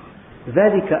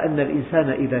 ذلك أن الإنسان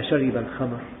إذا شرب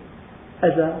الخمر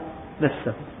أذى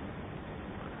نفسه،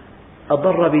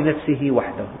 أضر بنفسه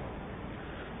وحده.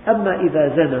 أما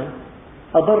إذا زنى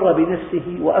أضر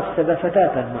بنفسه وأفسد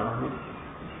فتاة معه.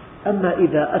 أما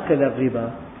إذا أكل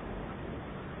الربا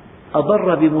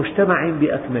أضر بمجتمع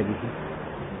بأكمله،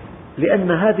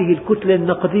 لأن هذه الكتلة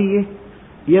النقدية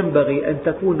ينبغي أن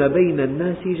تكون بين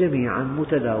الناس جميعا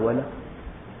متداولة.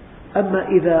 أما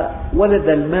إذا ولد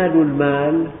المال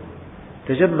المال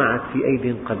تجمعت في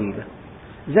أيد قليلة.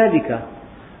 ذلك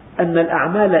أن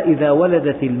الأعمال إذا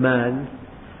ولدت المال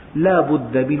لا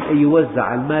بد من أن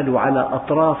يوزع المال على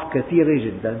أطراف كثيرة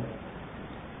جدا.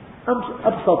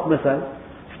 أبسط مثل،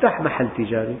 افتح محل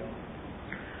تجاري،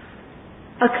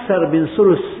 أكثر من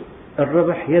ثلث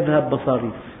الربح يذهب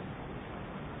مصاريف،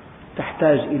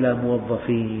 تحتاج إلى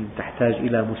موظفين، تحتاج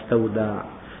إلى مستودع،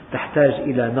 تحتاج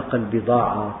إلى نقل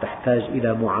بضاعة، تحتاج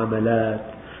إلى معاملات،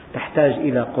 تحتاج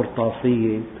إلى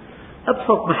قرطاسية.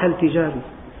 أبسط محل تجاري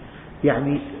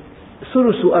يعني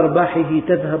ثلث أرباحه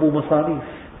تذهب مصاريف،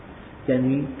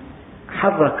 يعني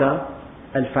حرك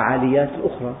الفعاليات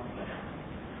الأخرى.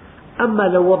 أما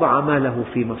لو وضع ماله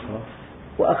في مصرف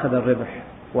وأخذ الربح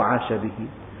وعاش به،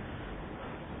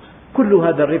 كل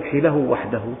هذا الربح له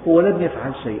وحده، هو لم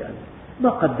يفعل شيئا، ما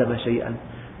قدم شيئا،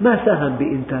 ما ساهم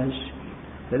بإنتاج.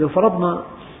 لو فرضنا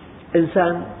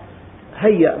إنسان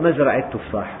هيأ مزرعة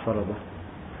تفاح فرضا،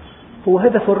 هو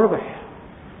هدف الربح،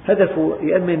 هدفه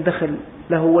يأمن دخل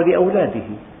له ولأولاده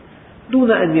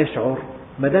دون أن يشعر.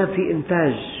 ما دام في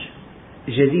إنتاج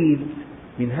جديد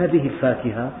من هذه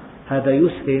الفاكهة هذا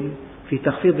يسهم في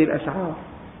تخفيض الأسعار.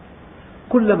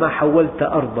 كلما حولت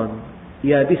أرضا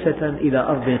يابسة إلى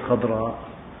أرض خضراء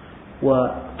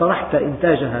وطرحت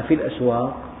إنتاجها في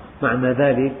الأسواق، معنى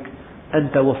ذلك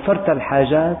أنت وفرت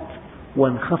الحاجات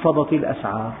وانخفضت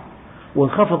الأسعار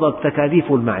وانخفضت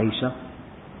تكاليف المعيشة.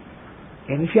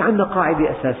 يعني في عندنا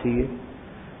قاعدة أساسية: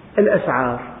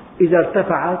 الأسعار إذا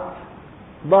ارتفعت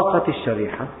ضاقت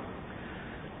الشريحة،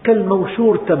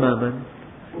 كالموشور تماما.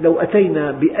 لو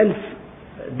أتينا ب1000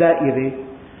 دائرة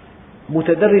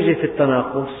متدرجة في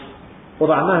التناقص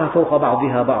وضعناها فوق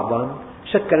بعضها بعضا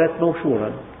شكلت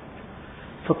موشورا،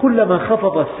 فكلما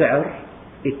انخفض السعر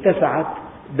اتسعت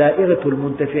دائرة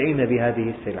المنتفعين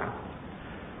بهذه السلعة،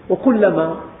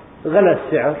 وكلما غلا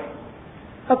السعر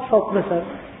أبسط مثل: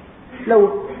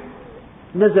 لو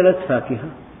نزلت فاكهة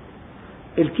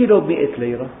الكيلو ب100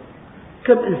 ليرة،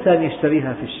 كم إنسان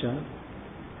يشتريها في الشام؟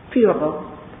 في رقم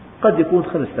قد يكون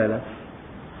 5000.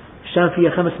 الشام فيها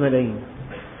 5 ملايين،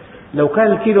 لو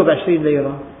كان الكيلو ب20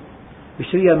 ليرة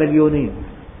بيشتريها 2,000,000،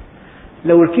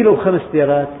 لو الكيلو ب5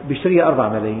 ليرات بيشتريها 4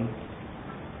 ملايين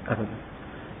أبدا.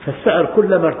 فالسعر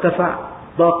كلما ارتفع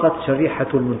ضاقت شريحة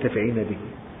المنتفعين به.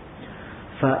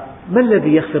 فما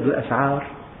الذي يخفض الأسعار؟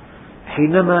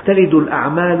 حينما تلد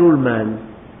الأعمال المال،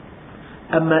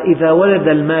 أما إذا ولد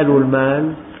المال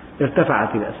المال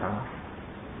ارتفعت الأسعار.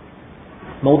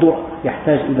 موضوع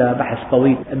يحتاج إلى بحث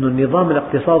طويل، أن النظام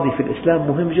الاقتصادي في الإسلام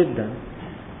مهم جدا،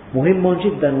 مهم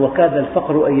جدا، وكاد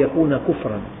الفقر أن يكون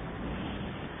كفرا.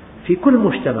 في كل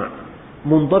مجتمع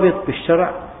منضبط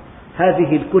بالشرع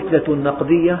هذه الكتلة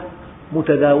النقدية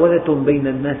متداولة بين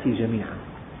الناس جميعا.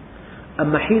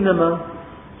 أما حينما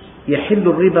يحل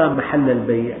الربا محل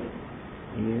البيع،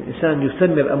 الإنسان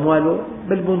يثمر أمواله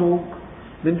بالبنوك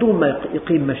من دون ما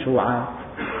يقيم مشروعات.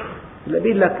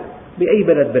 بيقول لك بأي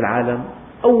بلد بالعالم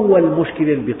أول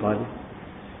مشكلة البطالة،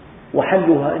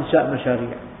 وحلها إنشاء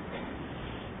مشاريع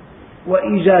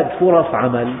وإيجاد فرص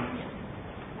عمل.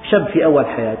 شاب في أول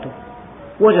حياته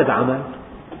وجد عمل،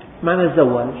 معناها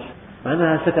تزوج،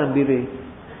 معناها سكن ببيت،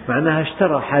 معناها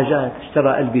اشترى حاجات،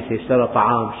 اشترى ألبسة، اشترى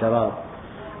طعام، شراب.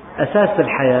 أساس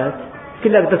الحياة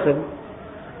كلها دخل،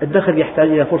 الدخل يحتاج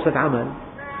إلى فرصة عمل.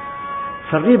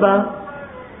 فالربا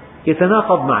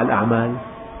يتناقض مع الأعمال.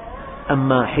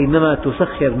 أما حينما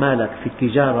تسخر مالك في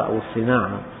التجارة أو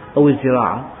الصناعة أو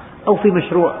الزراعة أو في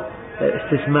مشروع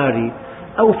استثماري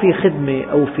أو في خدمة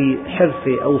أو في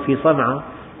حرفة أو في صنعة،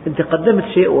 أنت قدمت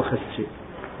شيء وأخذت شيء،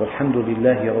 والحمد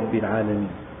لله رب العالمين.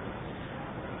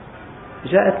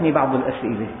 جاءتني بعض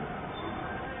الأسئلة،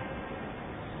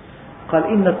 قال: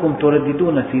 إنكم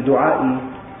ترددون في دعاء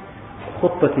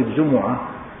خطبة الجمعة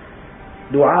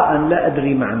دعاء لا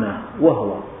أدري معناه،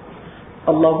 وهو: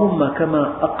 اللهم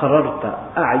كما أقررت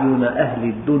أعين أهل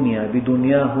الدنيا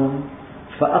بدنياهم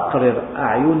فأقرر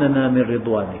أعيننا من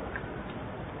رضوانك.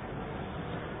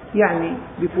 يعني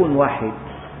بيكون واحد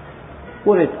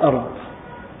ورث أرض،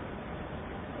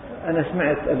 أنا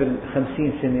سمعت قبل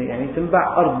 50 سنة يعني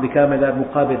تنباع أرض بكاملها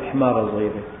مقابل حمارة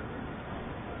صغيرة،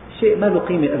 شيء ما له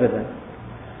قيمة أبدا.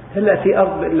 هلأ في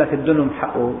أرض بيقول لك الدنم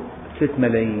حقه 3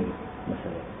 ملايين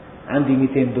مثلا، عندي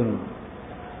 200 دنم.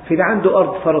 في اللي عنده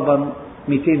أرض فرضا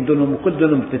 200 دنم وكل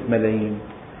دنم 3 ملايين،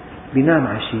 بينام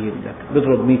عشية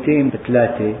بيضرب 200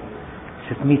 ب3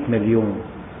 600 مليون،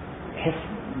 يحس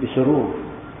بسرور.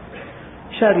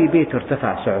 شاري بيت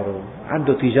ارتفع سعره،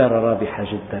 عنده تجارة رابحة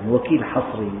جدا، وكيل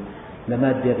حصري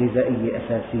لمادة غذائية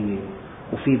أساسية،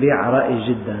 وفي بيع رائج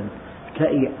جدا،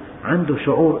 تلاقي عنده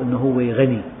شعور أنه هو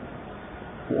غني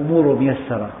وأموره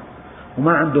ميسرة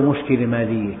وما عنده مشكلة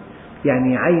مالية.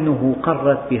 يعني عينه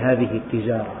قرت بهذه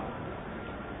التجارة،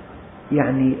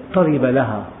 يعني طرب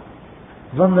لها،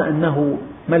 ظن أنه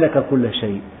ملك كل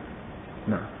شيء.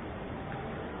 نعم.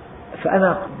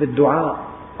 فأنا بالدعاء: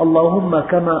 اللهم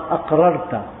كما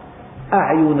أقررت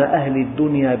أعين أهل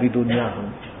الدنيا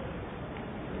بدنياهم.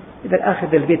 إذا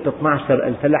أخذ البيت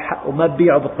ب12,000 هلا حقه ما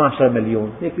تبيعه ب12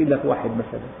 مليون، هيك بيقول لك واحد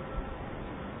مثلا،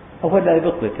 أو هلا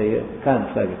بطلت، هي كانت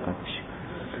سابقا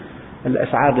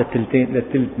الأسعار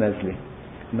للثلث نازلة.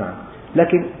 نعم.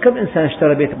 لكن كم إنسان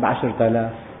اشترى بيت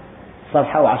ب10,000 صار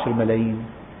حقه 10 ملايين،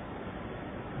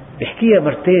 يحكيها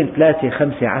مرتين 3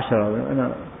 5 10.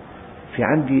 أنا في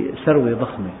عندي ثروة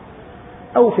ضخمة،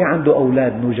 أو في عنده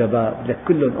أولاد نجباء لك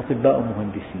كلهم أطباء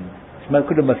ومهندسين، بس ما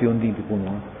كلهم ما فيهم دين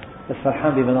بيكونوا، بس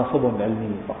فرحان بمناصبهم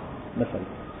العلمية فقط مثلا.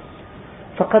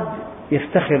 فقد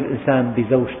يفتخر الإنسان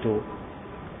بزوجته،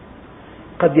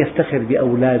 قد يفتخر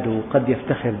بأولاده، قد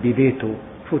يفتخر ببيته.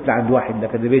 فوت لعند واحد: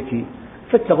 لك هذا بيتي،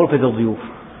 فت لغرفة الضيوف،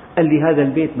 قال لي هذا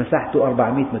البيت مساحته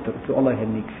 400 متر، قلت له الله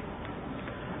يهنيك فيه.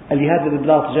 قال لي هذا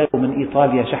البلاط جايبه من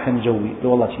إيطاليا شحن جوي، قلت له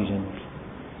والله شيء جميل.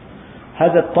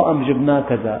 هذا الطقم جبناه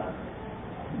كذا،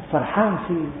 فرحان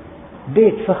فيه.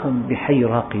 بيت فخم بحي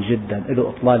راقي جدا، له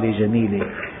إطلالة جميلة،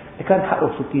 كان حقه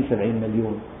 60 70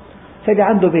 مليون. فاللي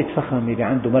عنده بيت فخم، اللي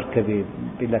عنده مركبة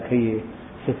بيقول لك هي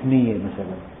 600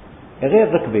 مثلا،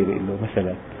 غير ركبة بيقول له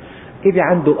مثلا. اللي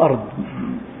عنده أرض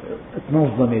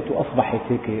تنظمت وأصبحت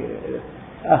هيك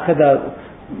أخذها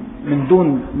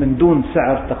من دون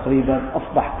سعر تقريبا،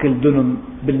 أصبح كل دنم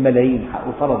بالملايين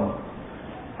حقه فرضا،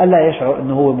 ألا يشعر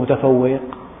أنه هو متفوق؟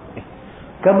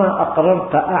 كما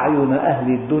أقررت أعين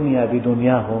أهل الدنيا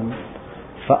بدنياهم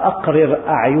فأقرر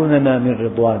أعيننا من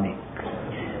رضوانك.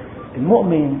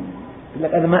 المؤمن يقول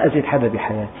لك أنا ما أزيد حدا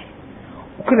بحياتي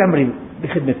وكل عمري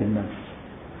بخدمة الناس،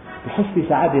 بحس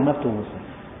بسعادة ما بتوصف.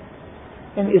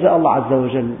 يعني إذا الله عز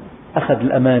وجل أخذ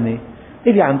الأمانة،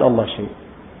 إلي عند الله شيء،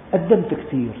 قدمت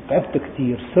كثير، تعبت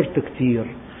كثير، سرت كثير،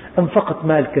 أنفقت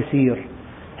مال كثير،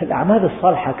 الأعمال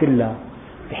الصالحة كلها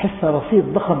بحسها رصيد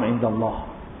ضخم عند الله.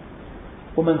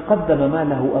 ومن قدم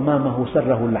ماله أمامه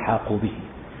سره اللحاق به.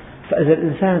 فإذا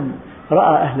الإنسان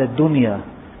رأى أهل الدنيا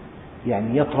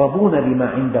يعني يطربون بما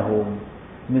عندهم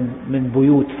من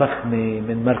بيوت فخمة،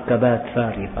 من مركبات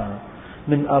فارهة،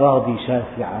 من أراضي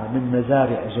شاسعة، من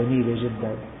مزارع جميلة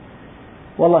جدا،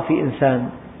 والله في إنسان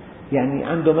يعني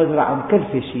عنده مزرعة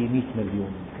مكلفة شيء 100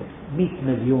 مليون، 100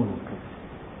 مليون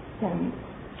يعني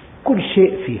كل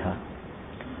شيء فيها.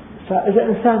 فإذا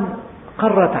إنسان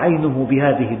قرت عينه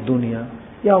بهذه الدنيا،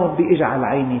 يا ربي اجعل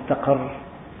عيني تقر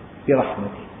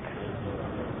برحمتك.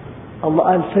 الله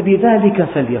قال فبذلك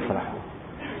فليفرحوا،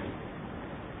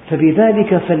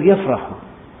 فبذلك فليفرحوا،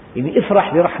 يعني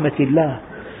افرح برحمة الله،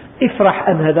 افرح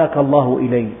أن هداك الله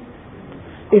إليه،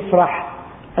 افرح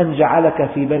أن جعلك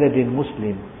في بلد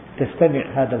مسلم تستمع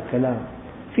هذا الكلام،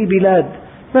 في بلاد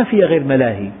ما فيها غير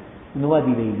ملاهي،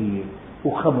 نوادي ليلية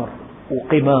وخمر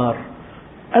وقمار،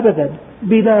 أبدا،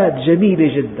 بلاد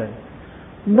جميلة جدا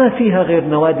ما فيها غير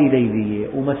نوادي ليلية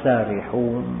ومسارح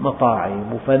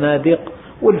ومطاعم وفنادق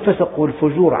والفسق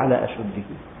والفجور على أشده،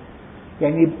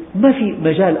 يعني ما في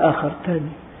مجال آخر ثاني.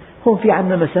 هون في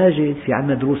عنا مساجد، في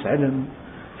عنا دروس علم،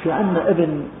 في عنا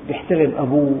ابن يحترم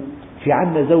أبوه، في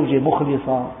عنا زوجة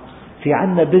مخلصة، في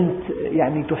عنا بنت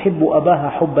يعني تحب أباها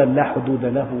حبا لا حدود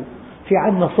له، في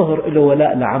عنا صهر له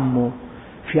ولاء لعمه،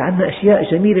 في عنا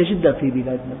أشياء جميلة جدا في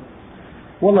بلادنا.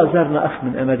 والله زارنا أخ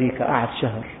من أمريكا قعد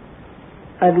شهر،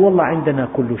 قال والله عندنا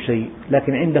كل شيء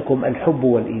لكن عندكم الحب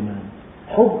والإيمان.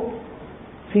 حب،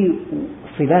 في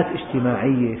صلات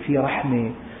اجتماعية، في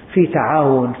رحمة، في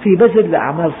تعاون، في بذل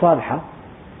لأعمال صالحة.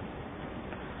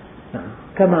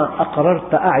 كما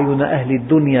أقررت أعين أهل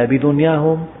الدنيا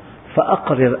بدنياهم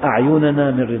فأقرر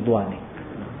أعيننا من رضوانك.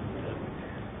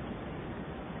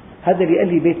 هذا اللي قال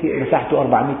لي بيتي مساحته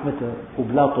 400 متر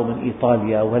وبلاطه من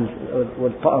إيطاليا،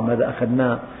 والطقم هذا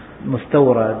أخذناه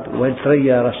مستورد،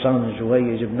 والثريا رشانج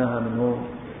وهي جبناها من هون،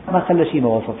 ما خلى شيء ما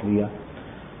وصف لي.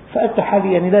 فقلت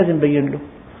حالي يعني لازم بين له،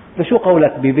 فشو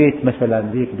قولك ببيت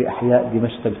مثلا هيك بأحياء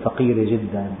دمشق الفقيرة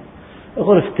جدا،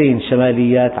 غرفتين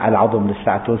شماليات على العظم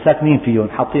لساتهم، ساكنين فيهم،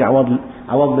 حاطين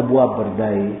عوض الأبواب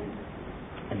برداية،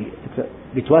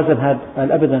 بيتوازن هذا؟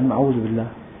 قال أبدا، معوذ بالله.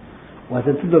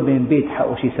 وزنت له بين بيت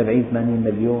حقه شيء 70-80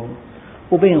 مليون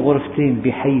وبين غرفتين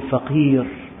بحي فقير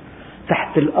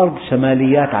تحت الأرض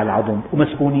شماليات على العظم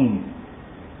ومسكونين.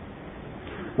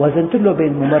 وزنت له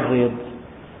بين ممرض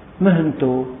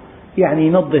مهنته يعني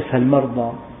ينظف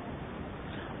هالمرضى،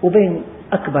 وبين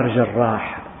أكبر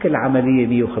جراح كل عملية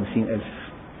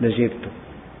 150,000 لجيبته،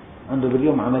 عنده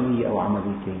باليوم عملية أو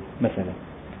عمليتين مثلا.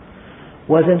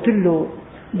 وزنت له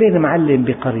بين معلم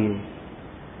بقرية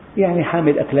يعني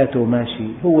حامل أكلاته ماشي،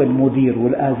 هو المدير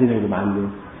والآذن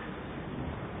والمعلم،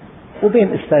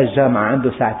 وبين أستاذ جامعة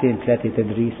عنده 2-3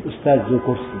 تدريس، أستاذ ذو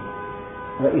كرسي،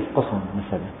 رئيس قسم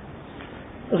مثلا،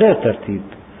 غير ترتيب،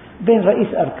 بين رئيس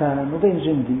أركان وبين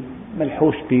جندي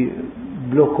ملحوش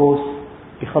ببلوكوس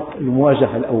بخط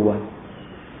المواجهة الأول،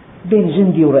 بين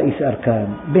جندي ورئيس أركان،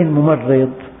 بين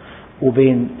ممرض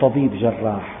وبين طبيب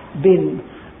جراح، بين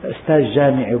أستاذ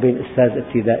جامعي وبين أستاذ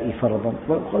ابتدائي فرضا،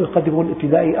 قد يكون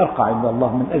الابتدائي أرقى عند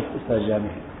الله من 1000 أستاذ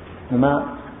جامعي،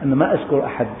 أنا ما أذكر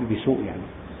أحد بسوء يعني،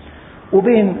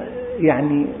 وبين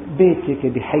يعني بيت هيك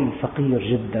بحي فقير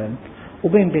جدا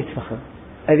وبين بيت فخم.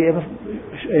 قال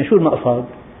لي شو المقصد؟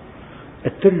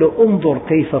 قلت له انظر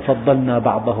كيف فضلنا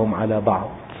بعضهم على بعض،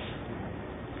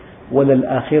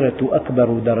 وللآخرة أكبر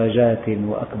درجات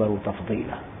وأكبر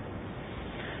تفضيلا.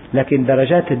 لكن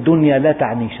درجات الدنيا لا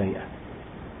تعني شيئا،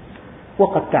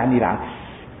 وقد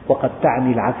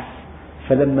تعني العكس،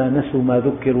 فلما نسوا ما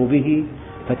ذكروا به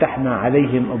فتحنا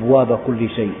عليهم أبواب كل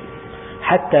شيء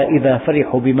حتى إذا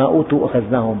فرحوا بما أوتوا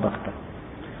أخذناهم بغتة.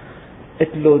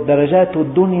 قلت له درجات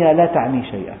الدنيا لا تعني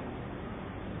شيئا،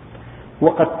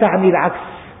 وقد تعني العكس،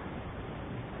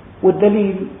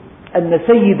 والدليل أن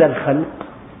سيد الخلق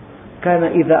كان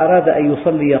إذا أراد أن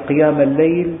يصلي قيام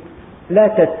الليل لا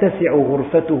تتسع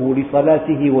غرفته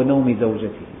لصلاته ونوم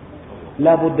زوجته،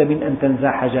 لا بد من أن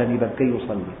تنزاح جانبا كي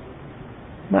يصلي.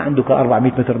 ما عندك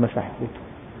 400 متر مساحة بيته.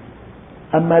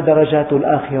 أما درجات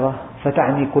الآخرة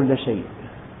فتعني كل شيء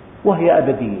وهي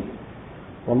أبدية.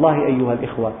 والله أيها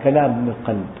الإخوة كلام من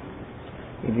القلب.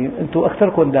 يعني أنتم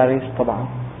أكثركم دارس طبعا.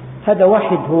 هذا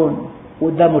واحد هون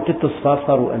قدامه 3 أصفار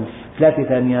صاروا 1000، 3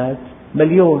 ثانيات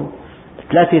مليون،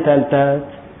 3 ثالثات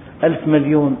 1000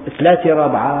 مليون، 3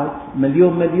 رابعات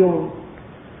مليون مليون.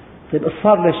 طيب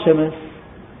إصفار للشمس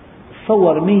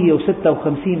تصور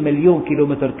 156 مليون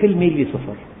كيلومتر، كل ميل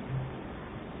صفر.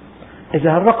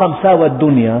 إذا هالرقم ساوى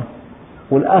الدنيا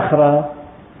والآخرة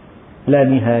لا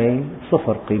نهاية،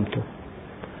 صفر قيمته.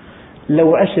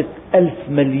 لو عشت 1000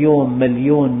 مليون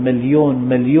مليون مليون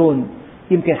مليون،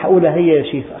 يمكن حقولها هي يا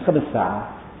شيخ 5 ساعات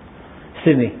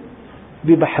سنة،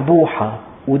 ببحبوحة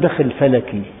ودخل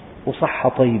فلكي وصحة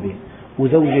طيبة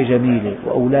وزوجة جميلة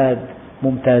وأولاد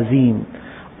ممتازين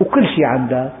وكل شيء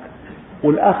عندك،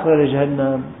 والآخرة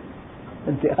لجهنم،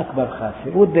 أنت أكبر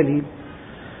خاسر. والدليل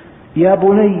يا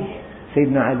بني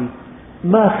سيدنا علي: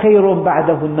 ما خير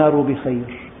بعده النار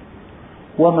بخير،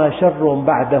 وما شر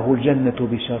بعده الجنة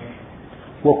بشر،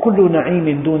 وكل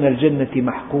نعيم دون الجنة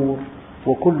محقور،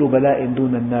 وكل بلاء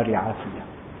دون النار عافية.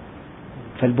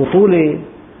 فالبطولة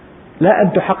لا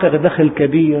أن تحقق دخل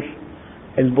كبير،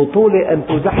 البطولة أن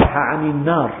تزحزح عن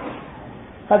النار.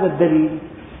 هذا الدليل: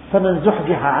 فمن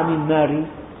زحزح عن النار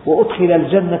وأدخل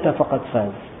الجنة فقد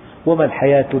فاز، وما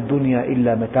الحياة الدنيا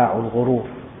إلا متاع الغرور.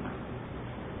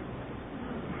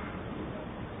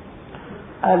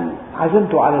 قال: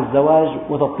 عزمت على الزواج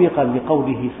وتطبيقا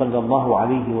لقوله صلى الله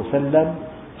عليه وسلم: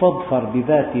 فاظفر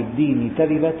بذات الدين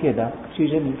تربت يداك. شيء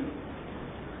جميل.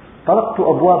 طرقت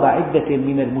أبواب عدة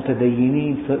من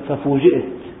المتدينين ففوجئت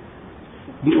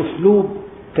بأسلوب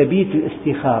تبيت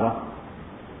الاستخارة،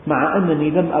 مع أنني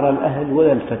لم أرى الأهل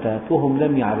ولا الفتاة وهم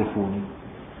لم يعرفوني،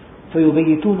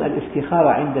 فيبيتون الاستخارة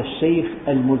عند الشيخ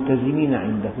الملتزمين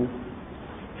عنده،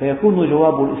 فيكون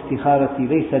جواب الاستخارة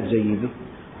ليست جيدة،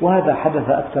 وهذا حدث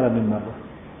أكثر من مرة.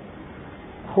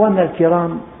 أخواننا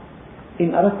الكرام،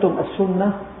 إن أردتم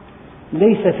السنة،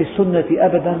 ليس في السنة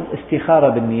أبدا استخارة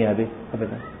بالنيابة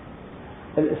أبدا.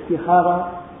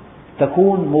 الاستخارة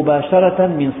تكون مباشرة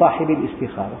من صاحب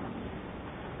الاستخارة.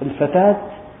 الفتاة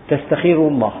تستخير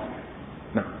الله،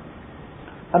 نعم.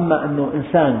 أما أنه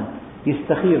إنسان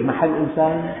يستخير محل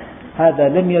إنسان، هذا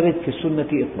لم يرد في السنة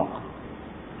إطلاقا.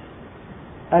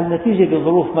 النتيجة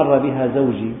لظروف مر بها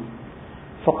زوجي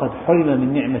فقد حرم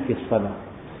من نعمة الصلاة،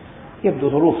 يبدو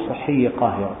ظروف صحية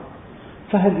قاهرة،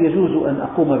 فهل يجوز أن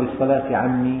أقوم بالصلاة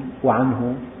عني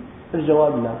وعنه؟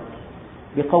 الجواب لا،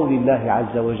 بقول الله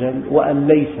عز وجل: وأن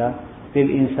ليس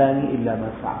للإنسان إلا ما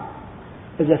سعى.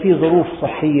 إذا في ظروف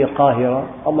صحية قاهرة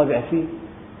الله يعفيه.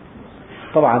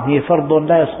 طبعا هي فرض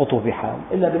لا يسقط في حال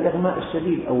إلا بالإغماء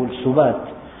الشديد أو السبات،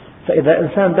 فإذا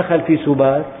إنسان دخل في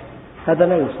سبات هذا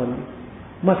لا يصلي،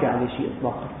 ما في عليه شيء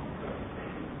إطلاقا.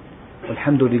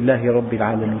 والحمد لله رب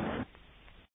العالمين.